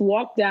store, just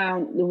walk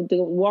down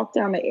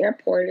the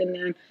airport, and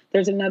then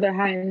there's another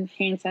hand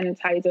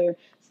sanitizer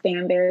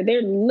stand there.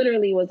 There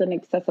literally was an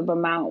excessive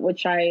amount,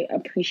 which I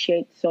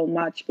appreciate so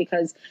much,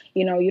 because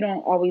you know, you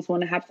don't always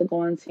want to have to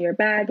go into your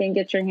bag and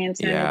get your hand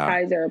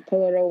sanitizer or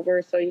pull it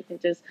over, so you can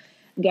just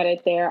get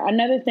it there.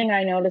 Another thing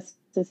I noticed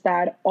is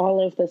that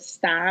all of the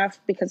staff,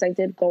 because I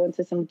did go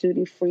into some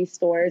duty-free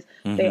stores,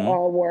 they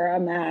all wore a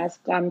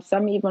mask.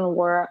 Some even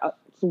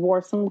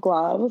wore some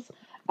gloves.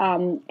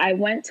 I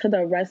went to the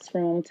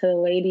restroom, to the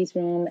ladies'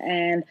 room,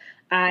 and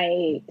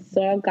I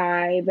saw a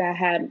guy that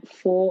had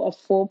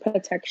full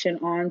protection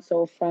on,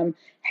 so from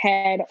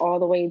head all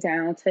the way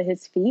down to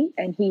his feet,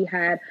 and he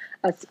had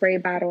a spray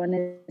bottle in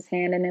his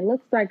hand, and it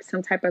looked like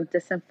some type of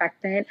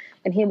disinfectant,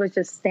 and he was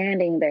just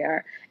standing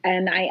there.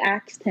 And I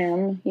asked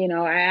him, you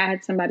know, I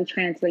had somebody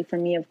translate for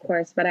me, of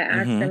course, but I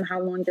asked him how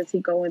long does he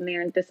go in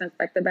there and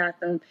disinfect the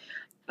bathroom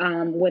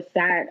with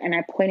that, and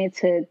I pointed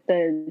to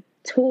the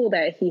tool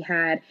that he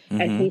had,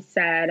 and he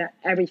said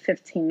every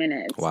 15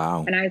 minutes.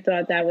 Wow. And I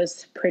thought that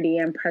was pretty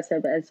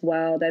impressive as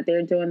well, that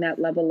they're doing that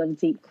level of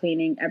deep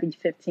cleaning every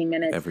 15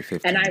 minutes. Every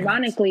 15 and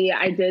ironically,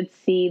 minutes. I did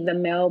see the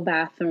male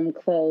bathroom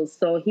closed,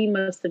 so he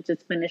must have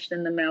just finished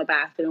in the male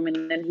bathroom,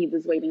 and then he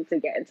was waiting to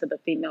get into the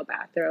female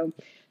bathroom.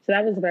 So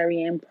that was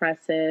very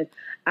impressive.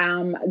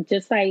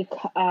 Just like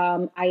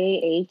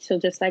IAH, so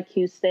just like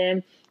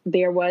Houston,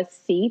 there was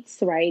seats,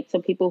 right? So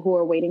people who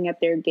were waiting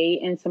at their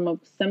gate, and some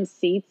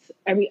seats,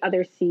 every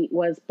other seat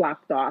was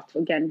blocked off,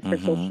 again, for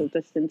social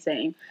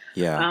distancing.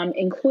 Yeah.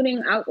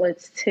 Including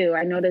outlets too.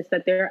 I noticed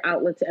that there are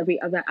outlets, every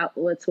other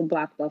outlets were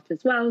blocked off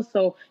as well.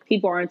 So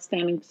people aren't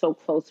standing so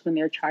close when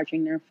they're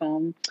charging their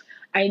phone.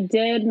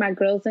 My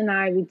girls and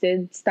I, we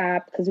did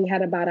stop because we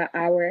had about an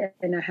hour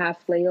and a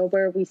half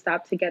layover. We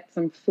stopped to get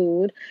some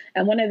food.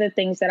 And one of the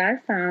things that I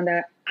found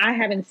that I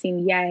haven't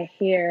seen yet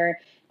here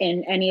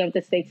in any of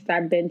the states that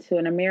I've been to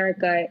in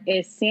America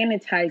is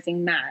sanitizing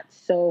mats.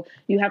 So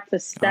you have to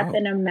step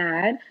in a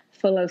mat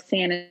full of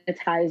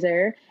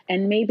sanitizer,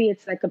 and maybe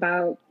it's like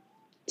about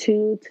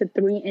 2 to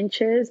 3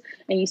 inches,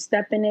 and you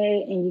step in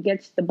it and you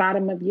get the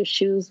bottom of your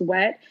shoes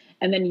wet,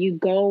 and then you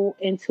go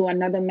into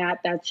another mat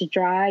that's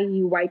dry,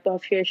 you wipe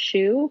off your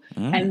shoe,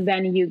 and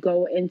then you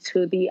go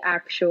into the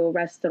actual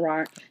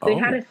restaurant. They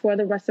had it for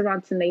the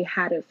restaurants, and they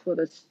had it for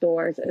the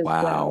stores as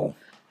well.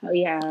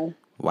 Yeah.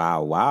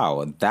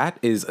 Wow. That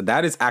is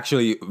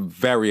actually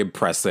very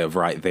impressive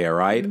right there,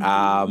 right?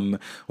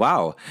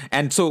 Wow.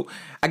 And so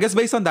I guess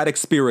based on that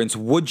experience,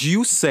 would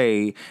you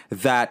say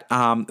that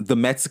the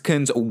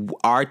Mexicans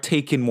are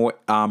taking more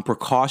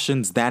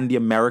precautions than the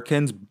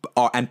Americans?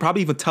 And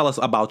probably even tell us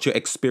about your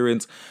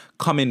experience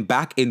coming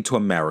back into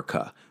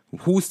America.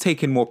 Who's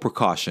taking more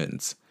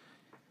precautions?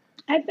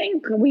 I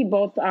think we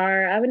both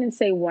are. I wouldn't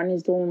say one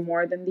is doing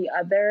more than the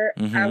other.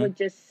 I would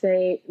just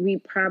say we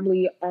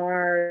probably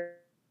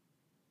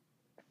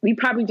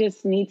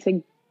just need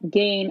to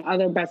gain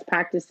other best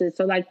practices.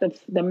 So like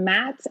the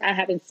mats, I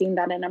haven't seen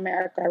that in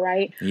America,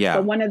 right? Yeah.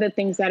 But one of the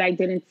things that I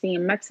didn't see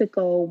in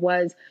Mexico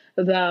was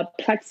the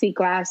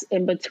plexiglass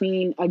in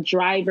between a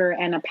driver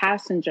and a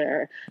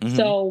passenger.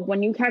 So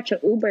when you catch an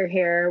Uber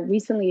here,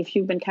 recently, if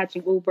you've been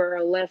catching Uber or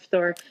Lyft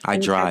or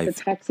any type of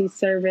taxi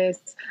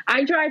service,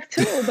 I drive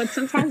too, but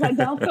sometimes I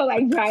don't feel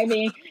like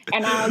driving,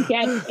 and I'll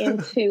get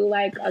into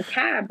like a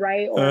cab,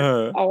 right?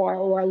 Or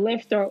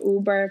Lyft or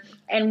Uber.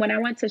 And when I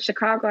went to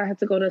Chicago, I had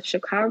to go to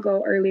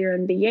Chicago earlier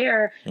in the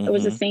year. It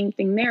was the same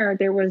thing there.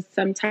 There was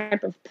some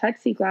type of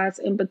plexiglass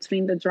in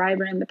between the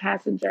driver and the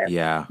passenger.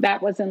 Yeah.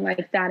 That wasn't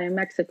like that in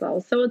Mexico.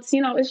 So it's,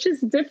 you know, it's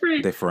just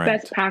different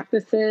best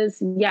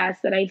practices. Yes,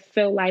 that I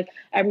feel like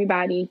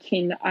everybody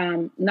can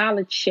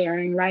knowledge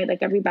sharing, right?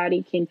 Like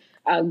everybody can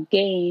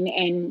gain,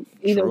 and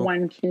either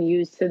one can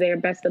use to their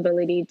best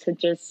ability to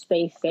just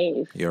stay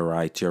safe. You're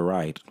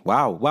right.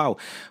 Wow.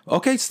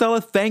 Okay,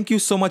 Stella, thank you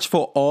so much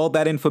for all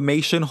that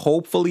information.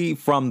 Hopefully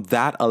from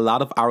that, a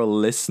lot of our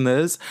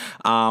listeners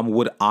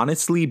would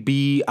honestly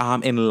be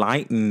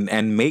enlightened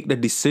and make the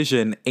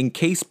decision in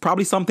case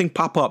probably something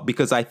pop up,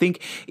 because I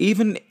think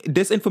even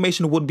this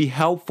information would be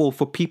helpful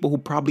for people who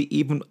probably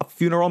even a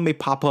funeral may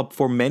pop up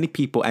for many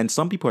people, and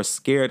some people are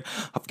scared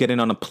of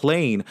getting on a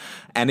plane.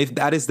 And if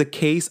that is the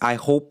case,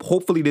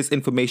 hopefully this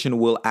information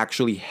will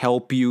actually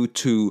help you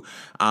to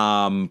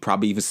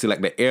probably even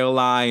select the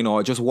airline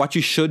or just what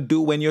you should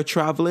do when you're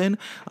traveling.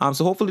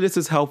 So hopefully this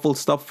is helpful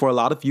stuff for a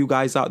lot of you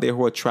guys out there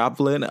who are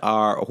traveling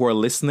or who are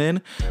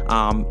listening,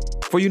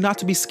 for you not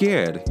to be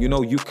scared. You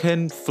know, you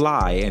can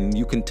fly and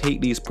you can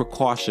take these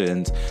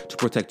precautions to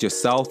protect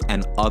yourself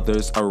and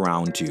others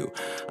around you.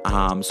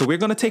 So we're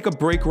going to take a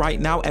break right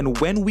now. And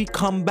when we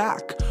come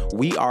back,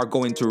 we are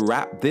going to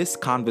wrap this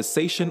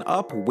conversation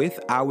up with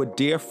our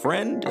dear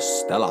friend,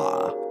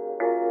 Stella.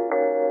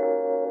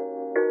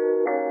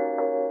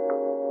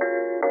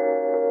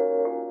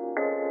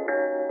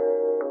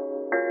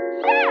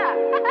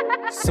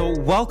 So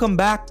welcome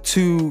back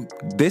to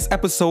this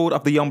episode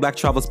of the Young Black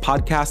Travelers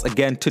podcast.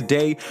 Again,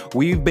 today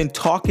we've been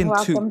talking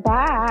Welcome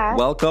back. back.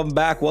 Welcome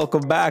back.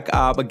 Welcome back.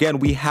 Again,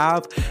 we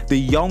have the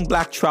Young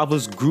Black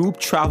Travelers Group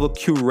Travel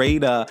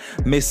Curator,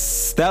 Miss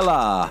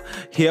Stella,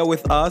 here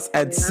with us.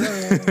 And,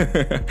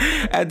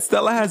 and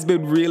Stella has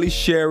been really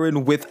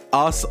sharing with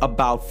us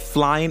about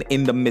flying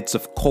in the midst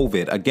of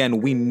COVID. Again,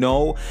 we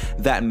know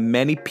that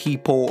many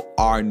people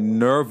are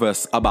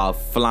nervous about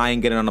flying,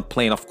 getting on a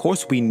plane. Of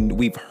course,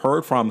 we've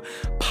heard from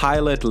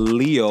pilot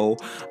Leo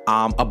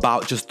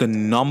about just the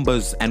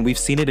numbers, and we've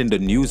seen it in the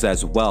news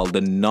as well.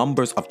 The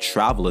numbers of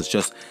travelers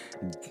just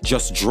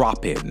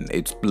dropping.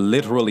 It's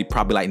literally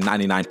probably like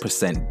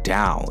 99%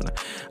 down.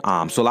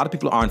 So a lot of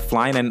people aren't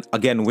flying. And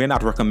again, we're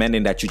not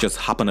recommending that you just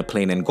hop on a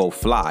plane and go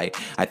fly.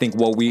 I think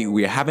what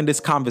we're having this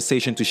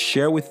conversation to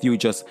share with you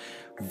just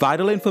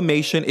vital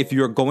information if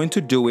you're going to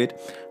do it,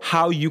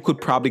 how you could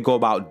probably go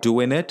about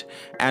doing it,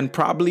 and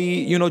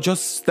probably,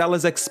 just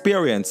Stella's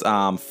experience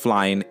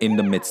flying in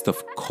the midst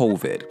of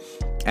COVID.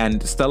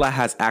 And Stella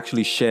has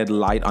actually shed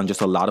light on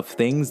just a lot of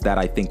things that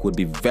I think would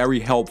be very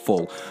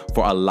helpful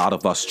for a lot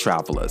of us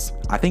travelers.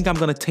 I think I'm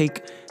going to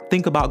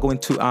think about going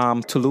to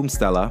Tulum,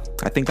 Stella.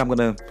 I think I'm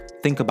going to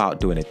think about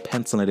doing it,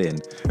 pencil it in.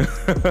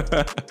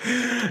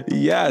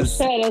 Yes.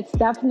 It's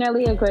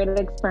definitely a great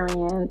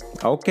experience.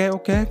 Okay.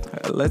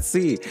 Let's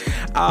see.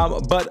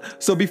 But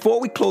so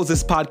before we close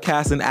this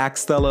podcast and ask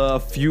Stella a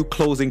few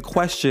closing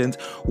questions,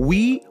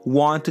 we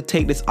want to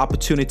take this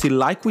opportunity,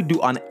 like we do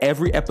on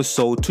every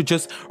episode, to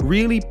just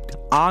really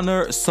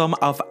honor some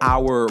of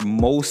our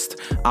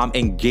most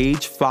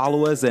engaged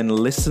followers and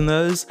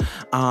listeners.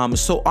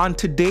 So on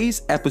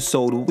today's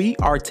episode, we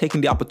are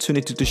taking the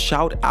opportunity to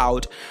shout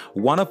out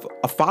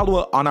a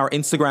follower on our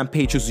Instagram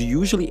page who's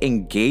usually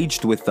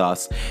engaged with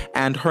us,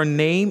 and her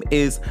name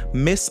is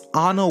Miss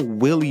Anna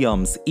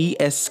Williams,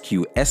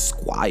 ESQ,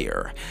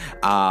 Esquire.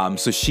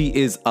 So she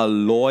is a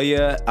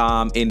lawyer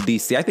in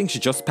DC. I think she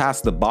just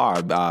passed the bar.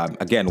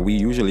 Again, we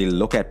usually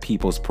look at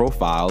people's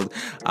profiles,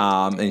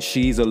 and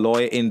she's a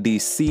lawyer in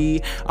DC.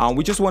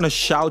 We just want to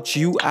shout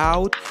you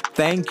out.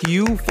 Thank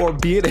you for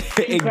being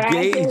engaged.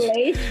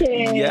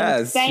 Congratulations.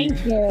 Yes.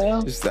 Thank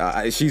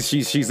you.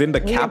 She's in the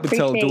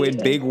capital doing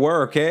big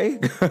work, eh?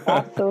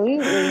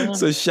 Absolutely.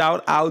 So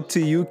shout out to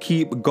you.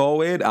 Keep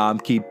going.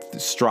 Keep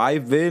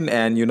striving,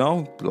 and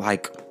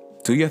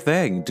do your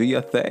thing. Do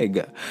your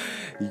thing.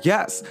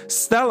 Yes,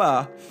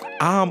 Stella.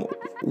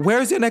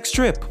 Where's your next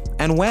trip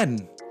and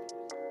when?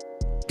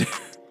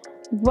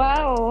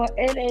 Well,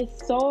 it is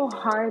so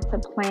hard to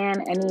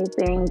plan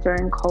anything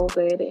during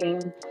COVID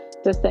and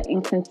just the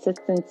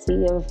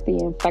inconsistency of the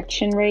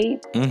infection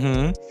rate.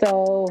 Mm-hmm.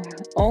 So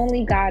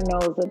only God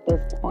knows at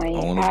this point.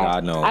 Only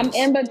God knows. I'm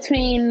in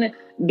between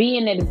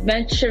being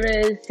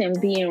adventurous and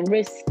being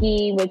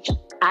risky, which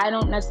I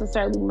don't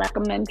necessarily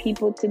recommend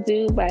people to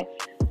do, but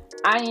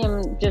I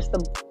am just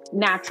a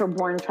natural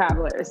born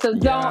traveler. So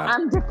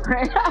I'm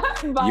different.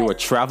 You were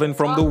traveling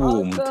from the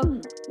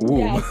womb.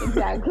 Yes,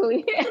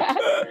 exactly.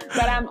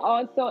 But I'm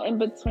also in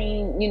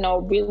between,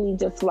 really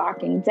just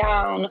locking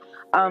down.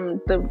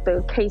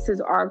 The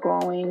cases are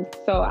growing.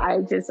 So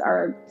I just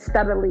are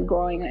steadily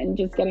growing and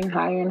just getting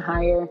higher and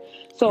higher.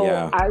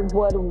 So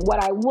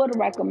what I would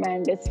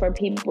recommend is for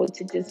people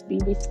to just be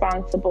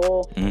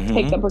responsible,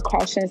 take the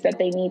precautions that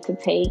they need to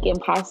take, and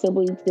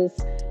possibly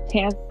just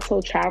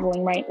cancel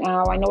traveling right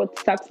now. I know it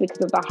sucks because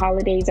of the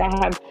holidays. I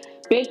have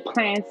big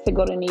plans to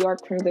go to New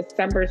York from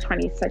December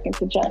 22nd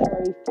to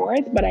January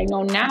 4th, but I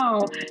know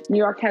now New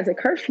York has a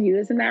curfew.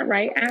 Isn't that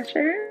right,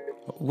 Asher?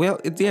 Well,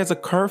 there's a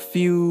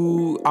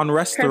curfew on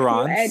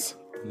restaurants,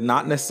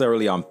 not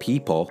necessarily on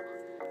people.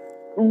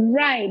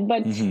 Right,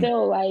 but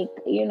still,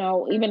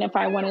 even if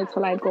I wanted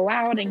to go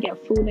out and get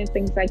food and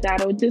things like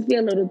that, it would just be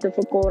a little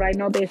difficult. I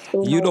know there's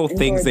still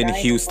things in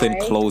Houston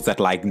close at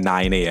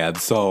 9 a.m.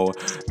 So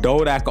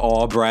don't act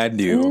all brand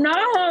new.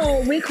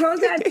 No, we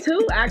close at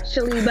 2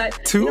 actually, but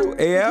 2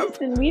 a.m.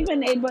 We've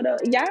been able to,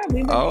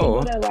 able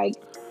to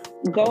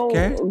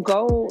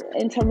go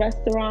into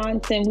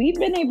restaurants, and we've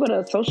been able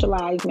to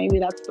socialize. Maybe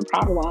that's the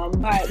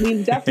problem, but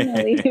we've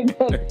definitely been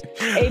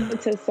able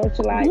to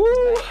socialize.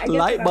 Woo,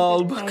 light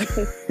bulb.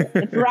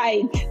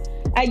 Right.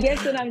 I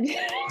guess that I'm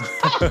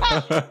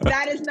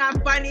that is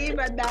not funny,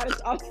 but that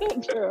is also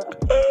true.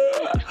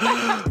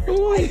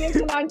 I guess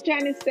what I'm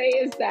trying to say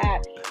is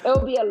that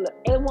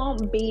it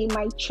won't be,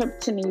 my trip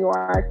to New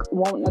York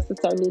won't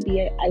necessarily be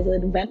as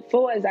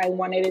eventful as I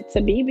wanted it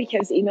to be,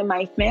 because even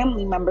my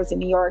family members in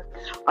New York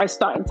are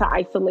starting to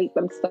isolate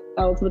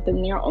themselves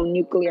within their own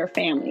nuclear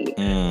family.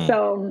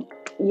 So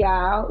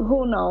yeah,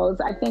 who knows?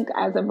 I think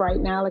as of right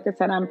now, like I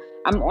said, I'm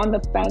on the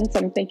fence.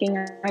 I'm thinking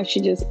I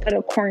should just put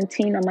a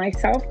quarantine on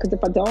myself, because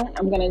if I don't,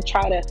 I'm going to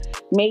try to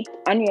make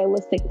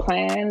unrealistic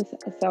plans.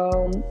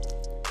 So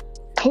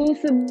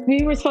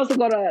we were supposed to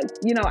go to,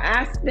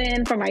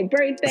 Aspen for my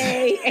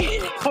birthday,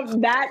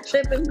 and that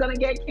trip is going to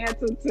get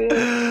canceled too.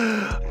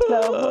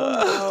 So who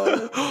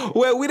knows?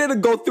 Well, we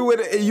didn't go through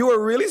it. You were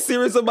really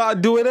serious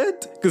about doing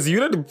it? Because you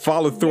didn't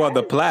follow through on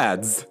the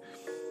plans.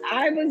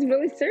 I was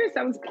really serious.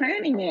 I was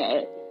planning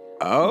it.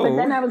 Oh. But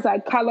then I was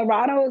like,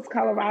 Colorado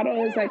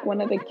is like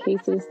one of the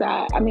cases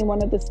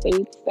one of the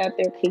states that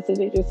their cases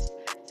are just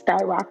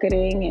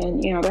skyrocketing,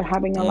 and they're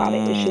having a lot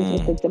of issues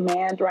with the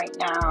demand right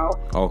now.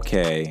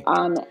 Okay.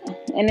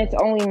 And it's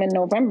only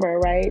mid-November,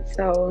 right?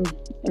 So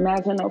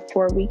imagine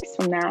 4 weeks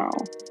from now.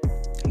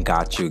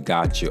 Got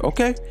you.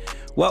 Okay.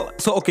 Well,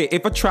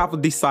 if a traveler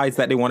decides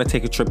that they want to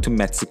take a trip to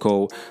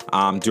Mexico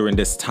during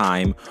this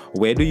time,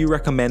 where do you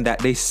recommend that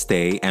they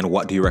stay, and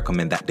what do you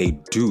recommend that they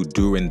do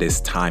during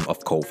this time of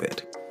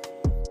COVID?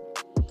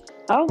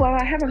 Oh, well,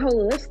 I have a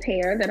whole list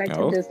here that I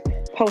can just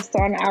post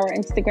on our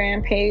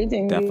Instagram page,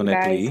 and you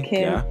guys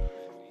can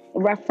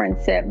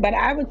reference it. But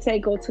I would say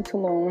go to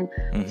Tulum.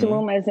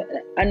 Tulum is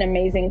an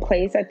amazing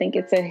place. I think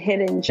it's a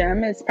hidden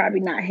gem. It's probably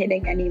not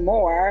hidden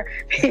anymore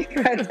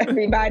because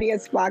everybody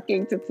is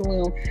flocking to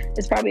Tulum.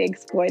 It's probably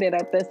exploited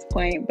at this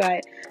point,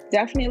 but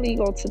definitely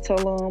go to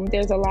Tulum.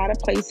 There's a lot of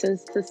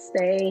places to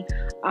stay.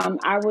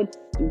 I would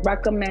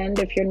recommend,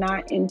 if you're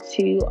not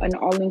into an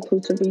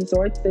all-inclusive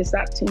resort, there's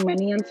not too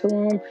many in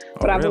Tulum,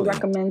 but I would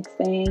recommend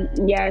staying.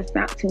 Yeah, it's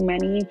not too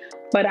many,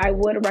 but I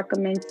would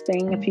recommend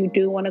staying. If you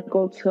do want to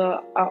go to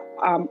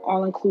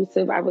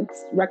all-inclusive, I would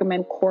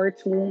recommend Core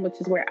Tulum, which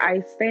is where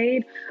I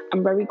stayed.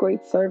 Very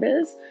great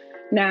service.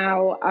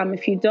 Now,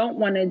 if you don't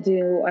want to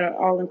do an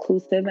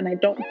all-inclusive, and I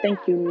don't think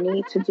you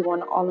need to do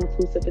an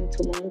all-inclusive in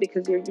Tulum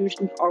because you're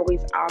usually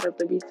always out of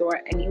the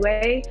resort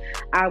anyway,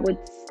 I would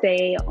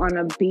stay on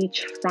a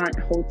beachfront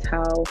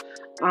hotel.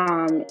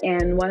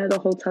 And one of the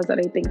hotels that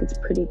I think is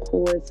pretty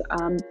cool is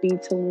B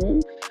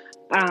Tulum.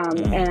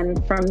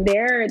 And from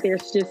there,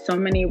 there's just so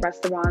many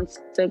restaurants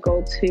to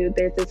go to.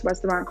 There's this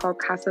restaurant called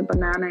Casa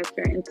Banana if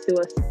you're into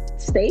a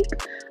steak.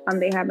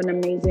 They have an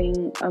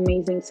amazing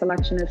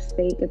selection of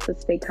steak. It's a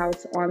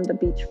steakhouse on the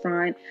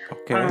beachfront.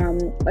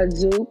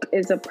 Azouk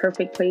is a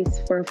perfect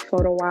place for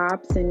photo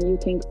ops, and you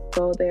can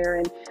go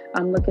there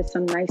and look at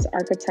some nice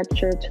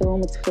architecture.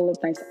 Tulum is full of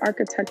nice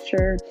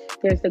architecture.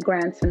 There's the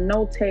Grand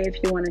Cenote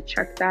if you want to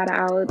check that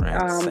out.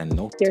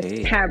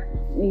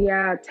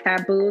 There's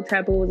Taboo.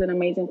 Taboo is an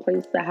amazing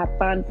place to have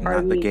fun,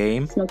 party, not the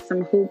game. Smoke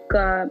some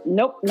hookah.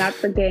 Nope, not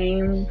the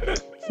game.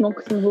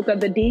 Smoke some hookah.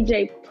 The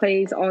DJ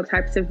plays all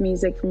types of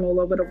music from all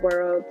over the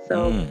world,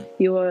 so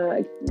you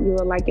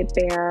will like it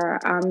there.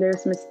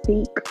 There's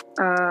Mystique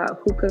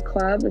Hookah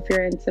Club if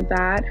you're into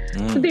that.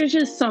 So there's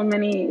just so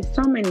many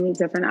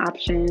different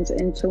options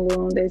in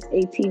Tulum. There's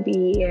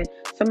ATV and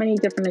so many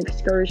different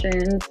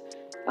excursions.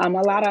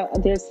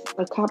 There's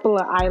a couple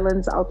of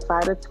islands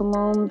outside of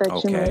Tulum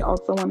that you may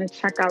also want to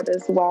check out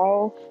as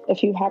well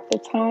if you have the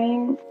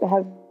time. It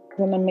has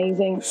an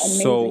amazing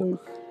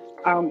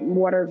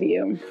water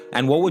view.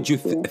 And what would you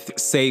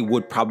say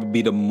would probably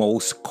be the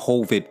most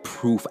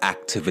COVID-proof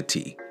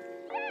activity?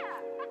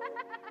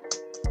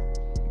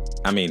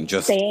 I mean,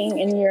 just staying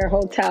in your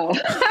hotel.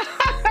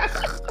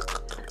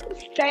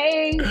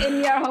 Staying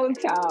in your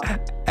hotel.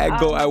 And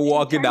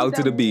walking out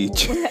to the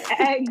beach.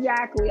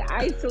 Exactly.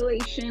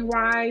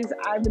 Isolation-wise,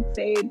 I would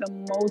say the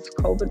most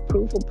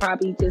COVID-proof will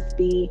probably just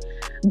be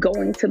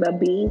going to the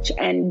beach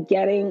and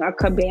getting a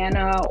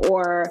cabana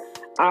or,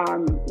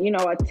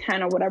 a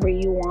tent or whatever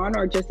you want,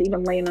 or just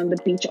even laying on the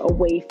beach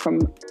away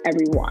from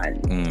everyone.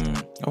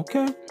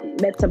 Okay.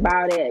 That's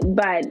about it.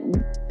 But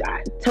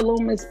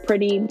Tulum is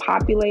pretty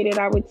populated,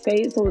 I would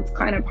say, so it's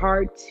kind of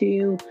hard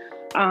to,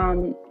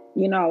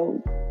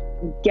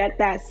 get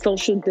that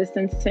social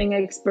distancing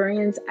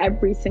experience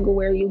every single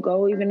where you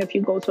go. Even if you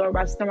go to a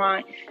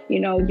restaurant,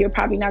 you're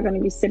probably not going to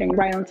be sitting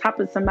right on top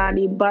of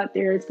somebody, but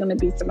there's going to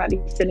be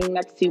somebody sitting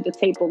next to the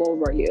table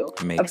over you.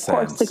 Makes of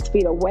course, sense. 6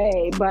 feet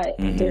away, but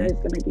there is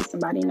going to be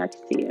somebody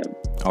next to you.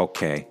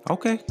 Okay.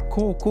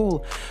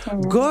 Cool.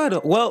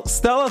 Good. Well,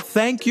 Stella,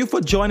 thank you for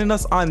joining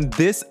us on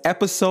this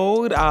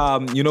episode.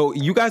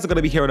 You guys are going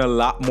to be hearing a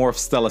lot more of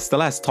Stella.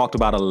 Stella has talked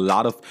about a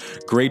lot of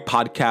great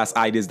podcast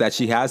ideas that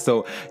she has,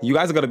 so you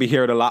guys are going to be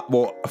hearing a lot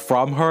more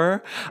from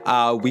her.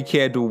 We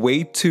can't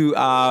wait to,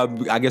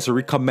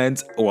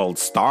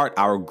 start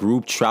our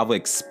group travel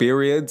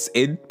experience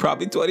in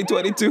probably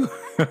 2022.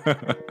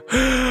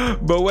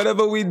 But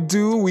whatever we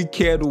do, we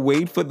can't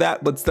wait for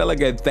that. But Stella,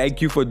 again, thank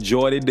you for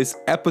joining this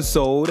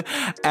episode.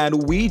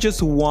 And we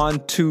just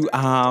want to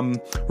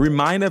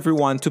remind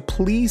everyone to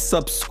please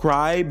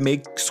subscribe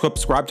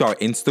to our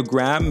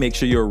Instagram. Make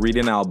sure you're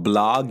reading our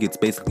blog. It's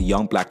basically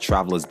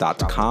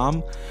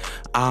youngblacktravelers.com.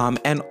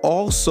 And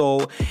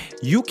also,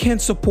 you can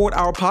support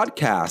our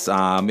podcast.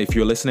 If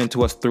you're listening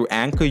to us through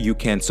Anchor, you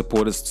can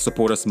support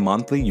us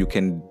monthly. You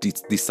can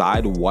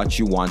decide what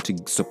you want to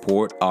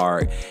support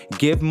or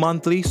give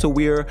monthly. So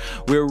we're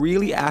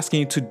really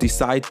asking you to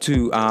decide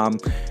to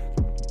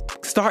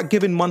start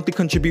giving monthly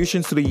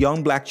contributions to the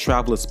Young Black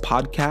Travelers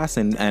podcast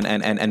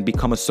and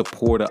become a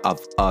supporter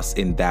of us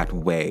in that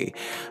way.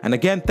 And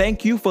again,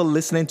 thank you for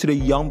listening to the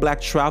Young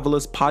Black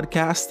Travelers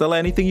podcast. Stella,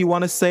 anything you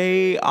want to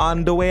say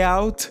on the way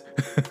out?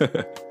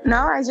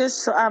 No, I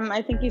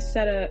think you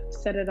said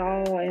it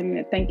all,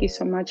 and thank you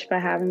so much for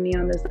having me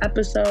on this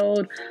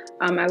episode.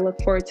 I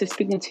look forward to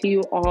speaking to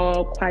you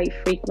all quite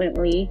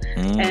frequently.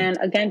 And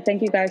again,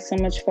 thank you guys so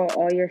much for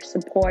all your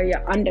support,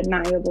 your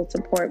undeniable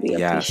support. We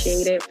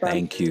appreciate it.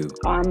 Thank you.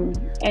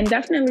 And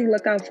definitely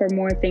look out for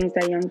more things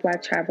that Young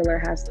Black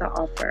Traveler has to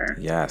offer.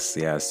 Yes.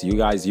 You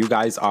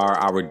guys are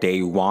our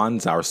day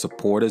ones, our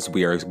supporters.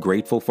 We are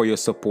grateful for your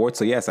support.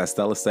 So yes, as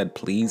Stella said,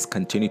 please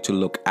continue to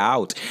look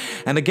out.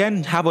 And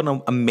again, have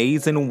an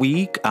amazing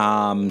week.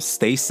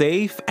 Stay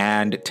safe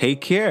and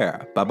take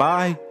care.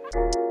 Bye-bye.